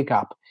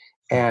shakeup.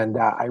 And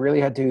I really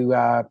had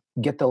to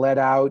get the lead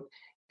out,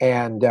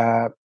 and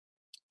I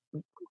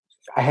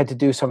had to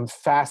do some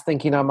fast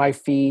thinking on my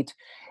feet,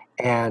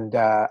 and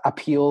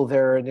appeal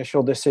their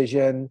initial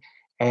decision,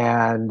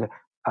 and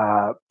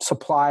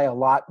supply a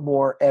lot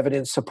more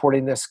evidence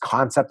supporting this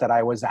concept that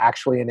I was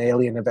actually an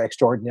alien of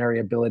extraordinary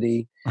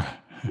ability.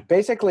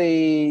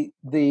 Basically,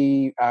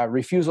 the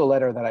refusal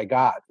letter that I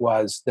got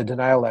was, the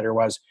denial letter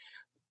was,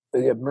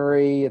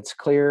 Murray, it's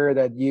clear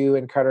that you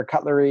and Carter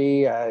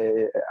Cutlery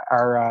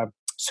are a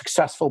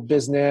successful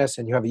business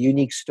and you have a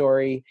unique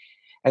story,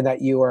 and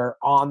that you are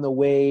on the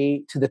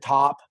way to the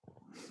top,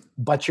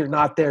 but you're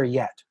not there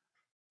yet.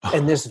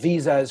 And this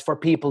visa is for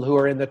people who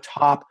are in the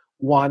top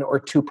 1 or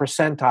 2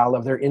 percentile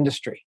of their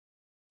industry.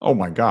 Oh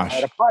my gosh. I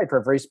had applied for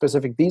a very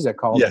specific visa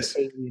called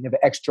Alien of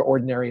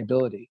Extraordinary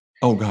Ability.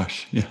 Oh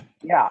gosh. Yeah.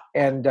 Yeah.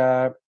 And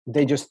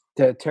they just,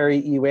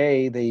 Terry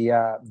Eway,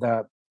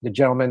 the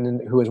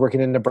gentleman who was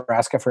working in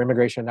Nebraska for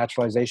Immigration and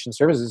Naturalization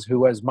Services, who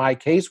was my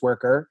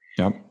caseworker,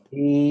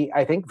 he,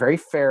 I think very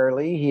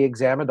fairly, he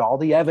examined all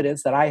the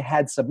evidence that I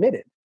had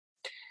submitted.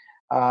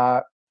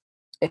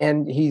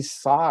 And he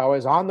saw I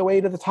was on the way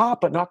to the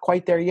top, but not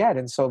quite there yet.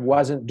 And so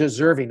wasn't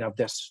deserving of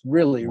this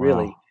really,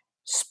 really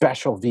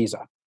special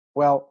visa.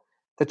 Well,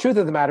 the truth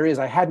of the matter is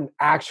I hadn't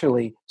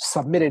actually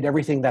submitted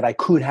everything that I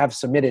could have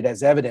submitted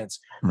as evidence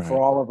for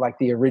all of like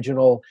the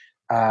original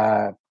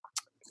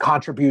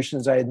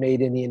contributions I had made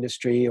in the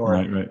industry, or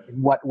in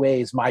what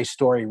ways my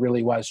story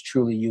really was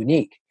truly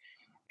unique.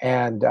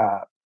 And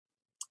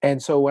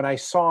so when I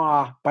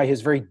saw by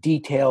his very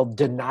detailed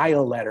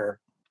denial letter,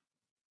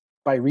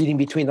 by reading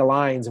between the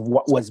lines of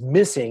what was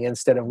missing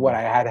instead of what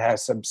I had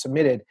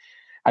submitted,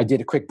 I did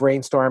a quick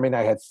brainstorming.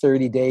 I had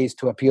 30 days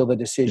to appeal the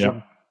decision.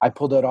 Yep. I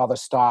pulled out all the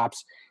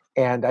stops,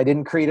 and I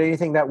didn't create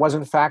anything that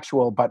wasn't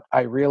factual, but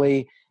I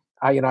really,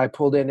 I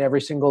pulled in every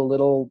single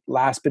little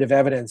last bit of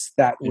evidence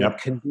that would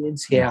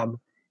convince him.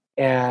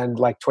 And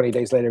like 20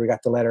 days later, we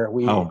got the letter.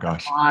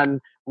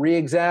 On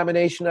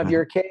re-examination of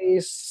your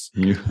case,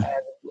 and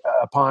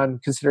upon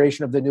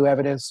consideration of the new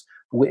evidence,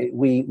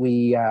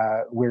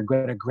 we're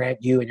going to grant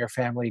you and your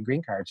family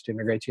green cards to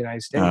immigrate to the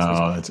United States.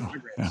 Oh, that's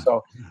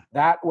So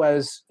that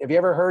was. Have you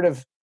ever heard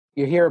of?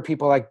 You hear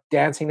people like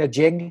dancing a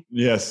jig?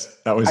 Yes,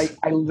 that was.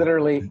 I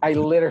literally.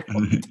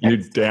 You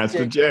danced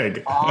a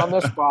jig on the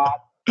spot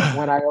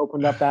when I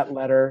opened up that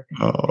letter,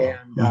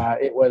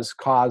 and it was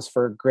cause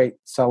for great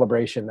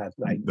celebration that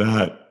night.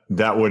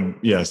 That would,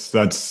 yes,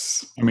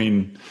 that's. I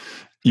mean,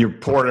 you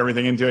poured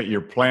everything into it.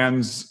 Your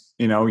plans.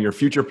 Your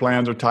future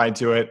plans are tied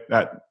to it.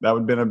 That would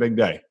have been a big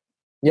day.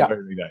 Yeah.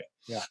 Very big day.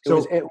 Yeah.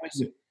 So it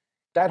was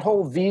that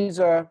whole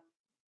visa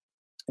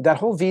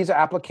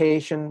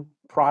application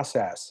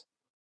process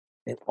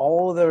and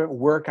all the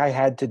work I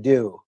had to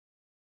do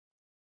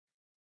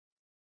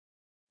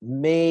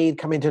made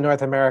coming to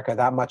North America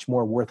that much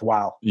more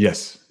worthwhile.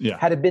 Yes. Yeah.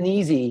 Had it been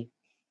easy,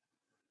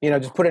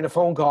 just put in a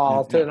phone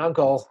call to an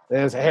uncle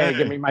and say, hey,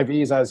 give me my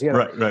visas,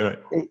 Right.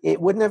 It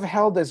wouldn't have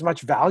held as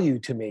much value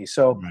to me.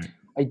 So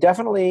I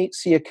definitely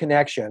see a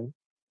connection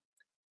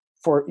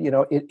for,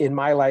 in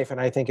my life,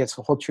 and I think it's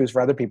the whole truth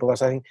for other people. I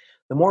think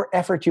the more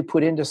effort you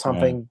put into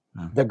something,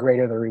 the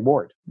greater the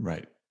reward.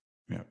 Right.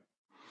 Yeah.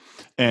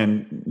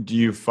 And do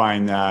you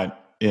find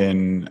that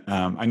in,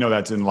 I know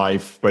that's in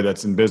life, but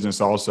that's in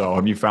business also.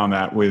 Have you found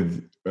that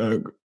with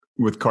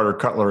Carter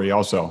Cutlery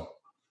also?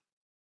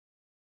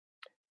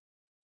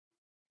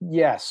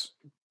 Yes,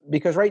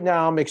 because right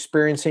now I'm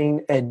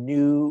experiencing a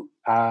new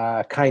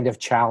kind of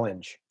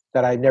challenge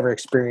that I never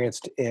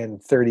experienced in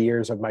 30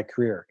 years of my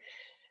career.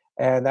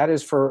 And that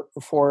is for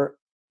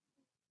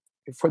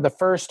the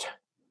first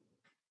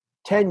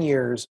 10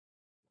 years,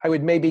 I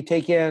would maybe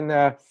take in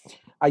a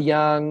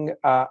young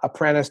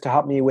apprentice to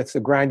help me with the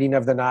grinding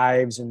of the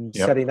knives and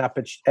setting up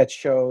at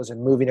shows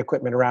and moving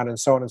equipment around and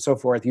so on and so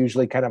forth,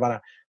 usually kind of on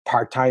a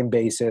part-time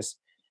basis,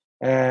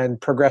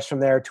 and progress from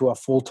there to a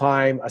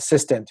full-time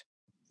assistant.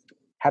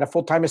 Had a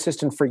full-time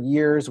assistant for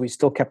years. We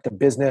still kept the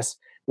business.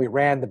 We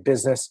ran the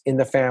business in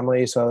the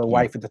family. So the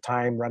wife at the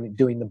time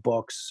doing the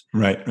books,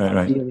 right.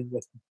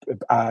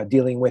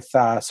 dealing with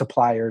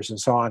suppliers and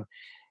so on.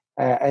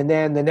 And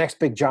then the next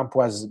big jump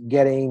was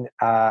getting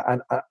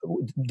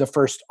the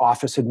first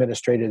office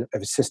administrative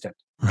assistant.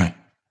 Right.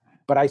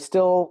 But I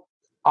still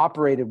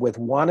operated with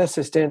one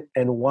assistant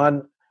and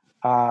one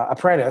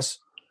apprentice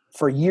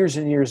for years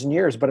and years and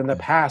years. But in the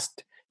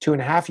past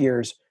 2.5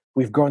 years,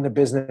 we've grown the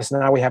business.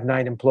 Now we have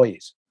 9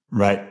 employees.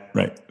 Right.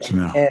 So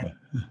now, And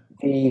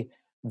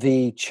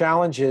the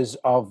challenges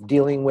of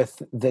dealing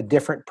with the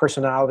different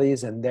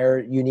personalities and their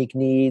unique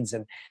needs,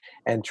 and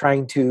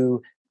trying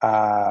to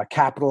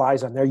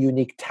capitalize on their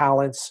unique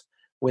talents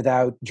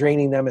without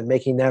draining them and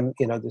making them,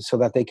 so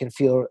that they can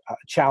feel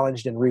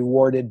challenged and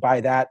rewarded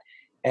by that,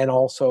 and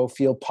also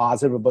feel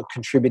positive about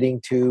contributing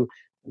to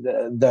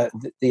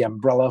the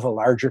umbrella of a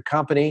larger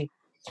company.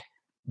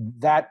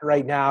 That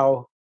right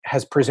now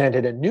has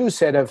presented a new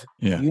set of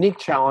unique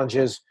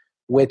challenges,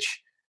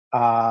 which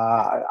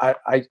I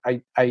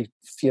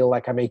feel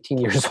like I'm 18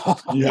 years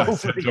old all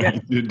over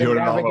again,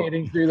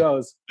 navigating through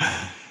those.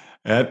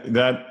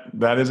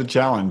 That is a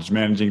challenge,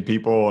 managing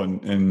people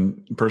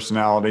and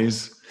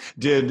personalities.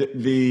 Did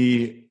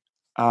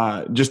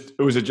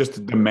was it just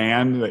the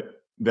demand that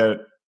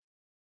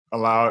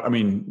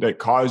that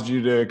caused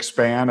you to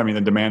expand? I mean,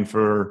 the demand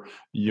for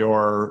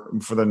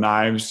the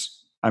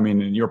knives,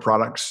 your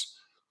products?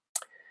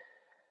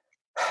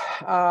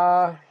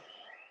 I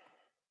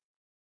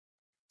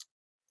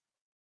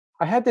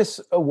had this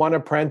one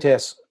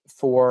apprentice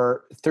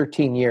for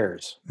 13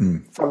 years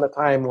from the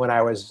time when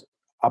I was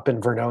up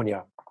in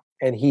Vernonia.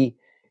 And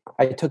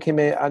I took him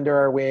under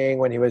our wing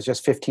when he was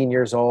just 15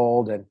 years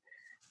old, and,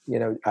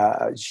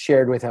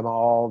 shared with him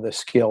all the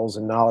skills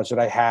and knowledge that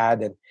I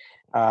had. And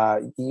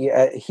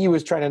he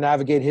was trying to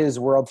navigate his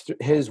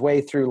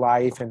way through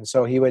life. And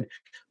so he would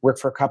work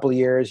for a couple of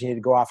years.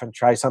 He'd go off and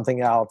try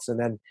something else. And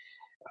then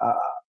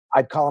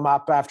I'd call him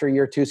up after a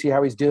year or two, see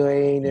how he's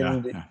doing.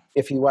 And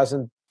if he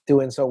wasn't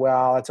doing so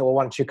well, I'd say, well,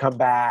 why don't you come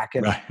back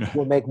and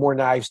we'll make more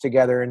knives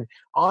together. And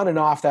on and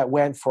off that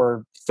went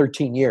for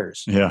 13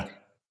 years. Yeah.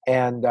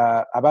 And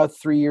about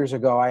 3 years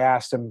ago, I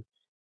asked him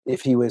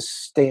if he was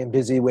staying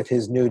busy with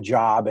his new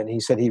job. And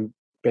he said he'd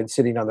been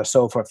sitting on the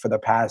sofa for the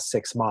past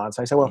 6 months.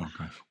 I said, well,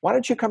 why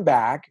don't you come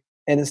back?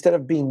 And instead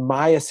of being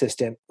my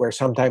assistant, where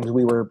sometimes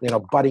we were,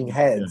 butting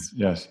heads,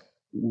 yes.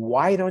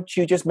 Why don't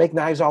you just make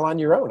knives all on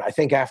your own? I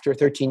think after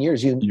 13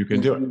 years, you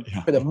can do it.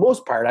 Yeah. For the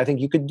most part, I think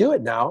you could do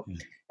it now. Yeah.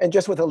 And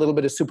just with a little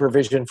bit of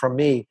supervision from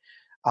me,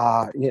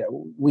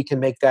 we can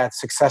make that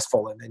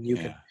successful. And then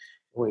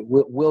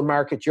we'll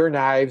market your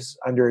knives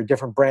under a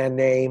different brand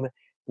name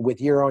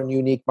with your own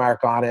unique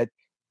mark on it.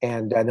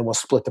 And then we'll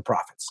split the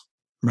profits.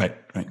 Right.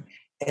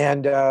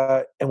 And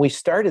we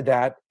started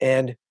that,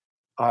 and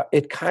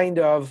it kind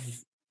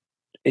of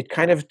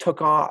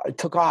took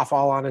off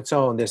all on its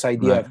own. This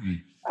idea of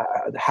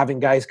having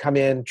guys come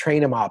in,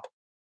 train them up,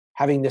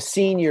 having the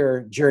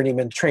senior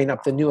journeyman train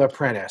up the new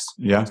apprentice.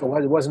 Yeah. So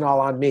it wasn't all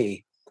on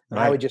me.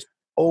 Right. I would just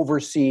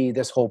oversee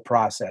this whole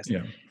process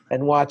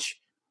and watch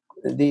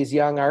these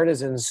young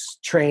artisans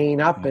train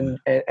up and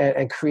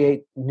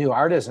create new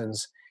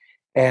artisans.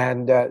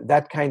 And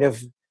that kind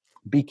of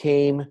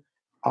became,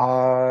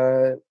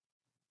 and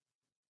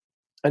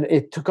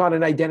it took on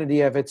an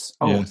identity of its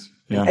own,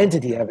 an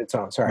entity of its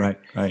own. Sorry.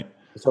 Right.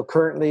 So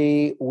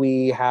currently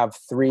we have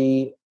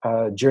 3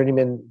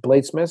 journeyman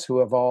bladesmiths who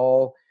have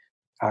all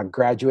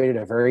graduated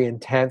a very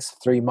intense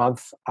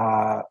 3-month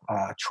kind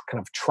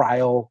of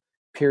trial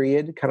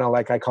period, kind of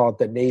like I call it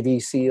the Navy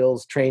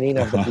SEALs training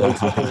of the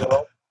bladesmithing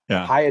world.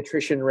 High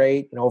attrition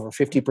rate, over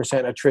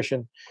 50%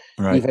 attrition,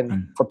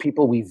 even for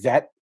people we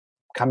vet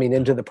coming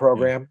into the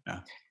program.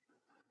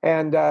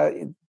 And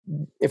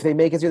if they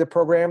make it through the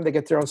program, they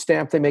get their own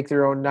stamp, they make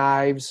their own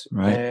knives,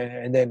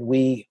 and then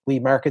we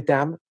market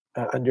them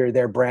under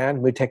their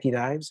brand, Muteki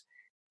Knives,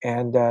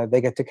 and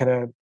they get to kind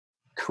of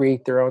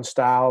create their own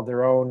style,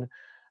 their own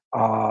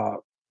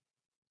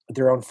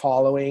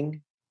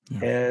following,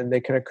 and they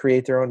kind of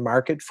create their own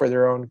market for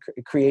their own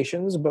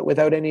creations, but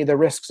without any of the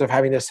risks of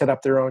having to set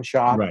up their own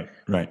shop.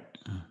 Right.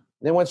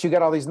 Then once you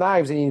get all these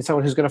knives, then you need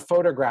someone who's going to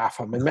photograph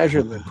them and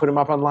measure them and put them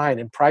up online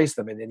and price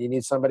them. And then you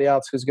need somebody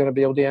else who's going to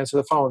be able to answer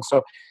the phone.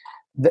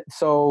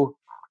 So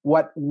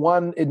what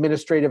one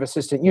administrative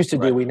assistant used to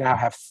do, we now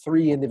have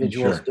 3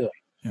 individuals doing.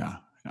 Yeah.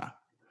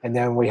 And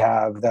then we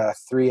have the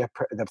three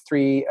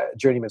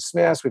journeyman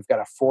smiths. We've got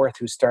a 4th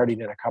who's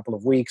starting in a couple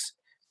of weeks.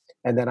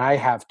 And then I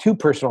have 2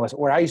 personal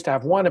assistants. Where I used to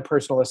have one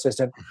personal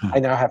assistant, I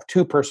now have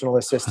 2 personal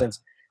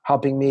assistants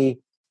helping me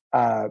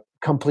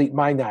complete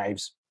my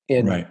knives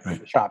in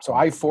the shop. So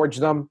I forge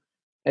them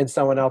and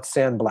someone else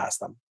sandblast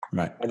them.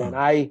 Right. And then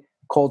I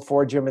cold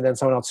forge them and then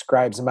someone else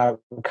scribes them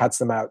out and cuts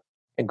them out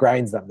and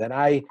grinds them. Then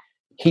I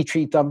heat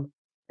treat them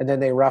and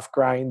then they rough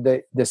grind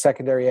the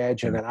secondary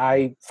edge. And then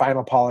I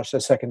final polish the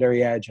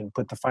secondary edge and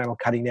put the final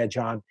cutting edge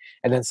on.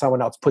 And then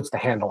someone else puts the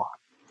handle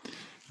on.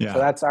 Yeah. So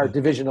that's our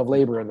division of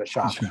labor in the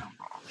shop. Sure.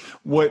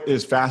 What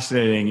is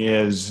fascinating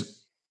is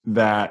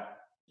that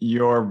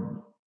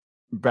your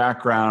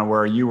background,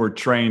 where you were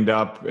trained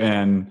up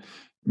and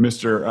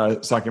Mr.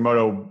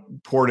 Sakemoto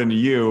poured into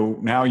you.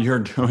 Now you're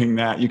doing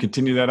that. You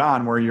continue that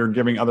on where you're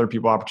giving other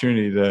people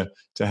opportunity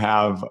to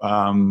have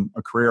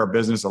a career, a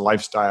business, a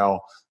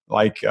lifestyle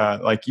like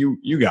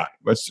you got.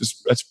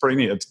 That's pretty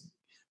neat.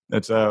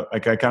 That's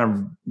like a kind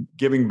of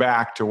giving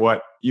back to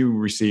what you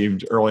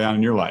received early on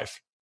in your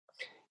life.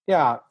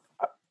 Yeah,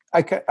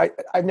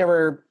 I've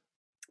never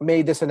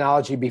made this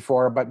analogy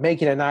before, but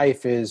making a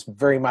knife is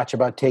very much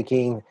about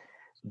taking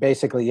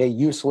basically a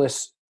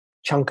useless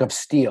chunk of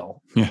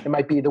steel. Yeah. It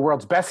might be the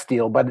world's best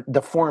steel, but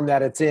the form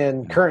that it's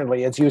in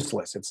currently, it's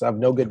useless. It's of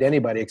no good to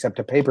anybody except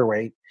a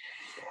paperweight.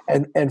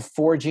 And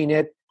forging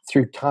it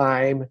through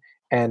time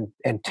and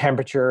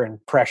temperature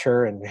and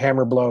pressure and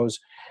hammer blows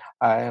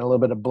and a little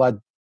bit of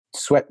blood,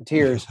 sweat, and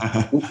tears,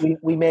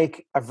 we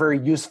make a very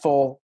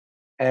useful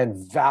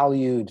and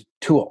valued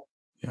tool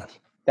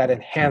that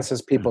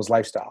enhances people's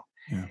lifestyle.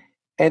 Yeah.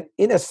 And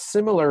in a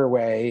similar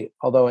way,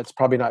 although it's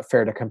probably not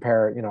fair to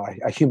compare,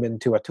 a human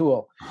to a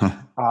tool,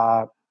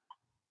 although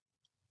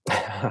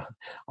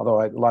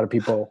a lot of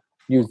people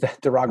use that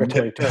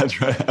derogatory term.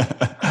 That's right.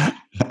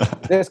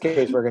 In this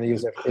case, we're going to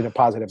use it in a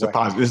positive way.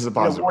 This is a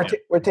positive way.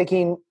 We're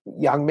taking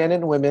young men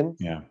and women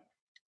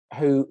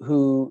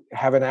who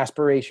have an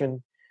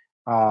aspiration,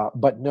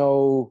 but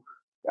no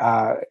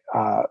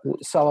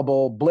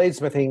sellable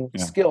bladesmithing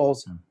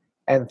skills,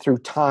 and through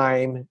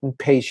time and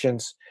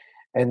patience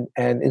and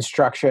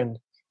instruction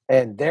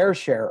and their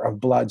share of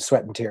blood,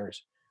 sweat, and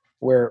tears,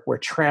 we're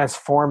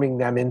transforming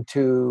them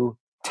into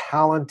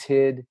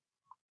talented,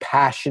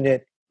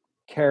 passionate,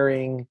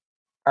 caring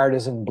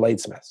artisan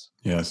bladesmiths.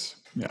 Yes.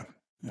 Yeah.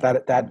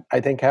 That I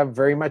think have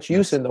very much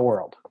use in the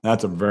world.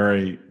 That's a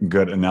very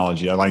good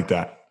analogy. I like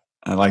that.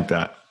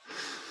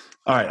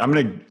 All right, I'm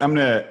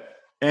gonna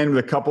end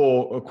with a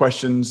couple of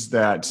questions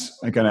that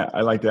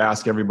I like to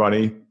ask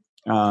everybody.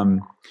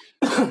 I'm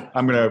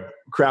gonna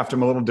craft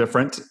them a little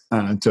different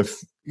to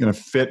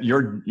fit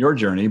your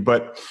journey.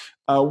 But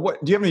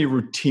what do you have any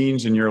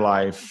routines in your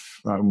life?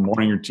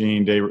 Morning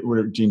routine, day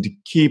routine to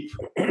keep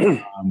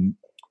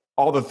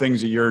all the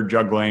things that you're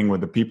juggling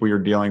with, the people you're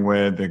dealing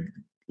with,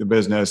 the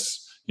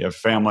business. You have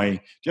family.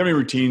 Do you have any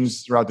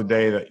routines throughout the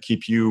day that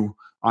keep you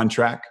on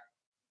track?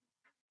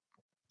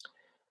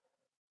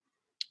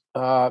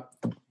 I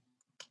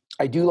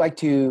do like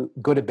to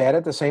go to bed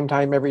at the same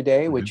time every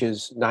day, which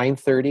is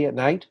 9:30 at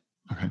night.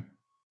 Okay.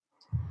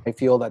 I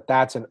feel that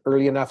that's an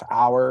early enough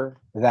hour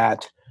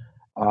that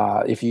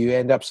if you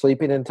end up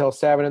sleeping until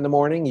 7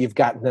 a.m, you've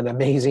gotten an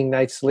amazing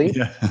night's sleep.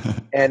 Yeah.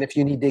 And if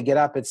you need to get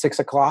up at 6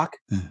 o'clock,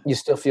 you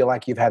still feel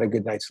like you've had a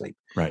good night's sleep.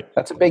 Right.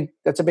 That's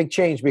a big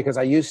change, because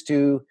I used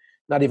to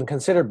not even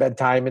consider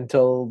bedtime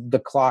until the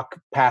clock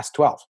past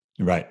 12.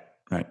 Right.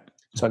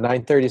 So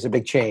 9:30 is a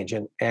big change.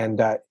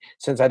 And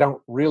since I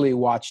don't really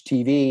watch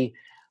TV,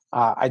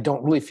 I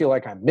don't really feel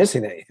like I'm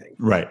missing anything.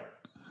 Right.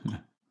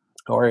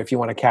 Or if you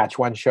want to catch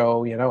one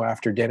show,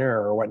 after dinner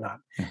or whatnot.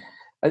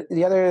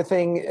 The other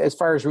thing, as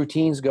far as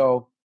routines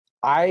go,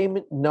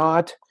 I'm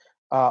not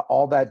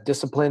all that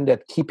disciplined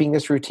at keeping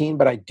this routine,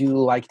 but I do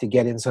like to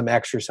get in some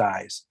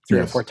exercise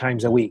 3 or 4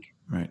 times a week.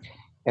 Right.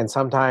 And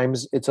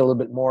sometimes it's a little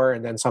bit more,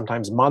 and then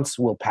sometimes months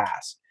will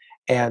pass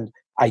and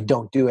I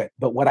don't do it.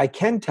 But what I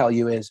can tell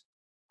you is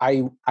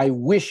I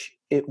wish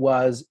it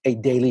was a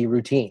daily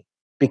routine,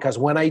 because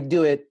when I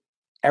do it,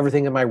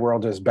 everything in my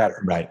world is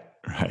better. Right.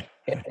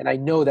 And I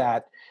know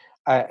that.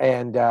 I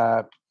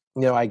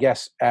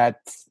guess at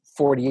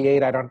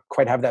 48, I don't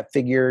quite have that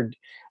figured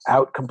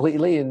out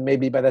completely. And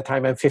maybe by the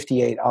time I'm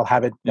 58, I'll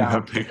have it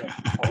down.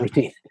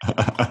 Routine.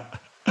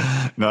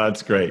 No,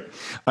 that's great.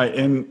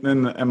 And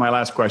my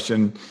last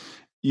question,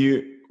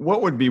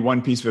 what would be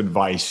one piece of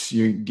advice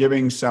you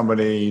giving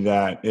somebody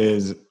that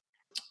is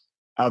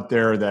out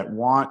there that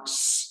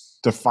wants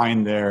to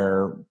find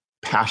their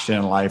passion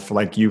in life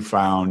like you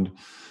found?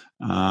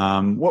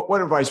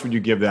 What advice would you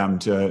give them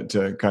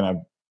to kind of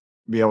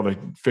be able to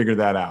figure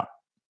that out?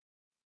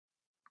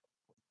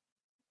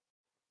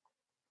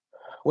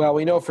 Well,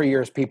 we know for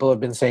years people have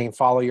been saying,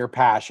 follow your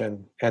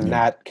passion. And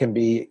that can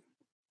be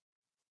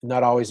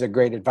not always a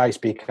great advice,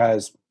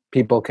 because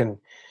people can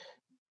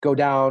go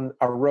down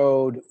a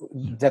road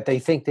that they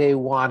think they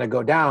want to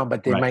go down,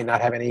 but they might not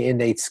have any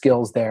innate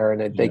skills there,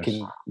 and they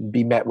can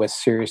be met with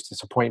serious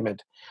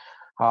disappointment.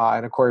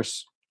 And of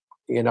course,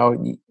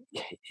 you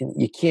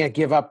can't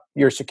give up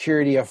your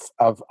security of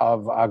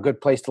a good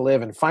place to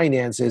live and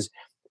finances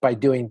by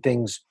doing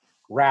things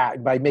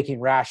by making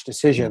rash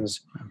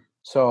decisions.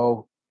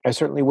 So I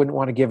certainly wouldn't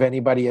want to give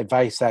anybody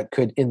advice that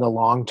could, in the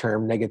long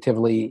term,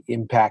 negatively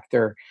impact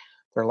their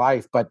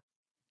life. But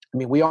I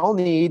mean, we all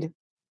need.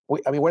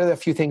 One of the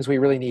few things we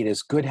really need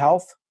is good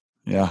health.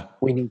 Yeah.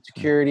 We need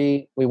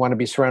security. We want to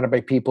be surrounded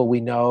by people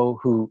we know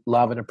who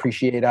love and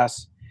appreciate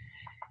us.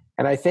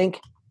 And I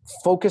think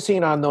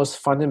focusing on those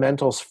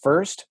fundamentals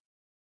first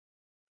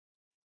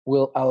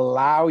will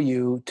allow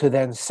you to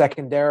then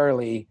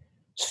secondarily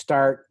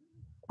start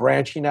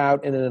branching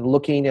out and then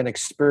looking and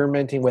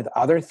experimenting with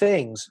other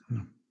things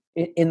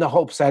in the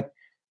hopes that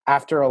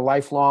after a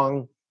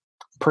lifelong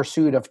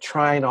pursuit of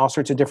trying all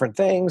sorts of different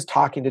things,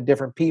 talking to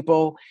different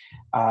people,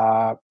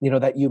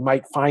 that you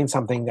might find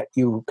something that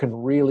you can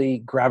really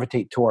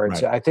gravitate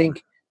towards. Right. I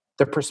think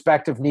the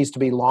perspective needs to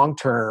be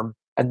long-term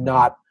and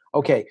not,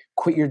 okay,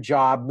 quit your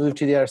job, move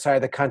to the other side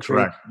of the country,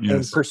 Correct. Yes.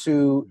 and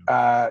pursue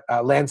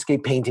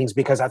landscape paintings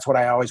because that's what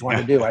I always want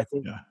to do. I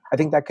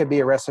think that could be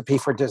a recipe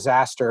for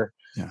disaster.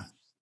 Yeah.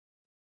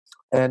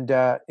 And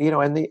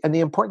the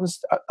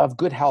importance of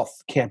good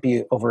health can't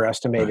be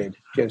overestimated.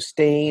 Right. Just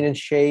staying in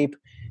shape,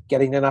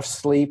 getting enough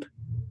sleep,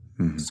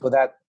 so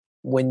that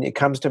when it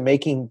comes to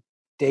making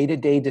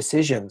day-to-day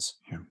decisions,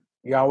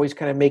 you're always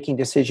kind of making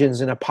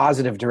decisions in a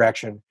positive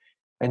direction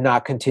and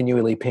not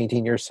continually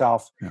painting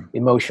yourself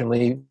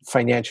emotionally,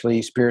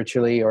 financially,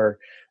 spiritually, or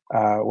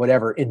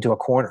whatever into a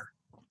corner.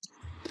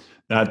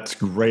 That's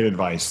great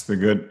advice. The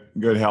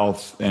good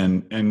health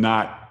and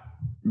not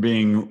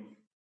being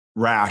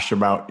rash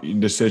about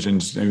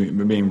decisions,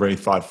 being very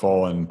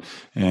thoughtful and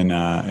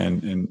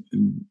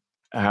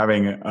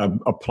having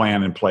a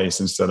plan in place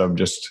instead of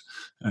just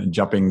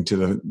jumping to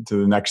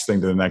the next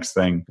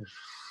thing.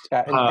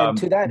 And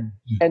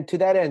to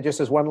that end, just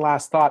as one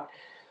last thought,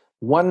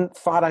 one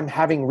thought I'm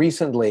having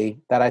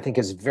recently that I think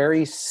is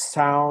very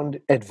sound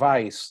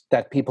advice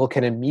that people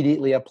can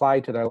immediately apply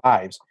to their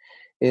lives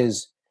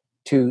is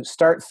to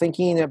start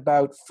thinking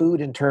about food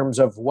in terms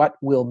of what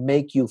will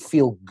make you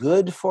feel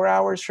good 4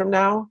 hours from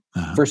now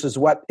versus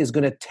what is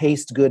going to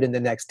taste good in the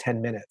next 10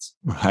 minutes.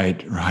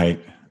 Right.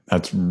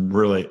 That's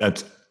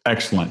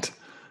excellent.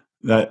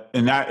 That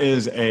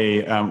is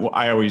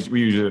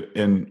we use it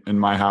in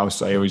my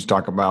house. I always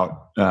talk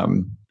about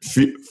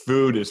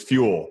food is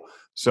fuel.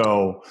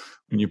 So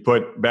when you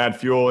put bad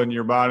fuel in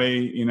your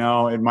body,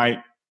 it might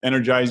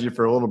energize you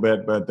for a little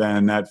bit, but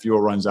then that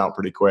fuel runs out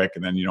pretty quick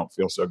and then you don't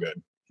feel so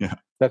good. Yeah.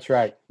 That's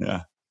right.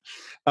 Yeah.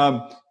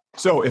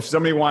 So if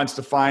somebody wants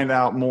to find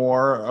out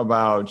more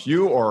about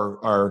you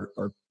or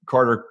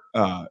Carter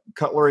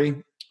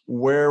Cutlery,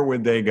 where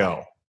would they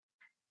go?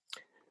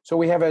 So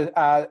we have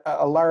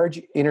a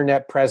large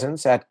internet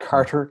presence at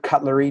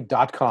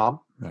cartercutlery.com.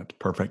 That's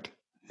perfect.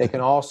 They can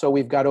also,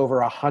 we've got over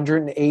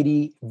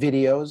 180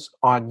 videos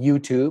on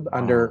YouTube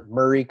under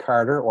Murray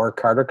Carter or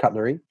Carter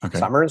Cutlery. Okay.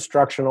 Some are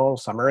instructional,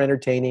 some are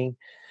entertaining.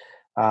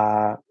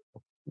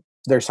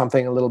 There's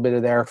something a little bit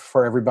of there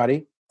for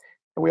everybody.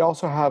 And we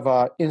also have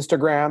an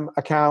Instagram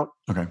account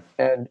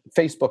and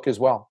Facebook as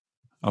well.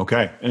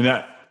 Okay. And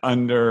that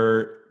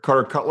under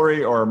Carter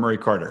Cutlery or Murray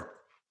Carter?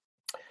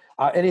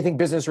 Anything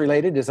business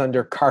related is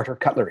under Carter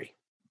Cutlery.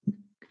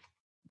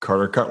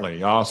 Carter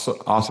Cutlery.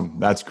 Awesome.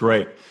 That's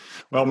great.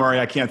 Well, Murray,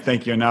 I can't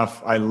thank you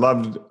enough. I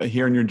loved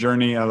hearing your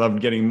journey. I loved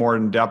getting more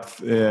in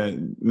depth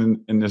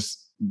in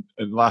this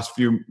last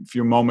few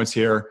moments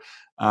here.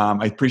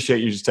 I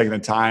appreciate you just taking the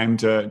time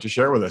to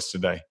share with us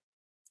today.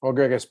 Well,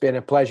 Greg, it's been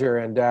a pleasure.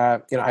 And,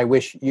 I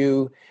wish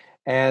you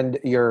and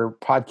your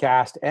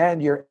podcast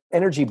and your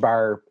energy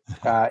bar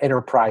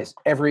enterprise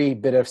every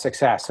bit of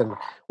success. And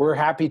we're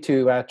happy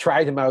to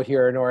try them out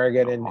here in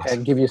Oregon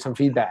and give you some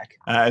feedback.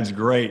 That's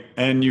great.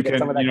 And you can,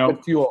 some of that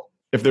good fuel.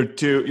 If they're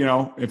too,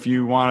 if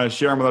you want to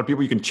share them with other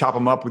people, you can chop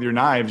them up with your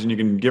knives and you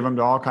can give them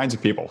to all kinds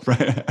of people.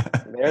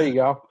 There you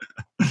go.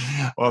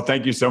 Well,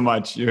 thank you so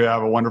much. You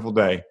have a wonderful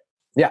day.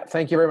 Yeah.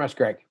 Thank you very much,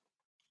 Greg.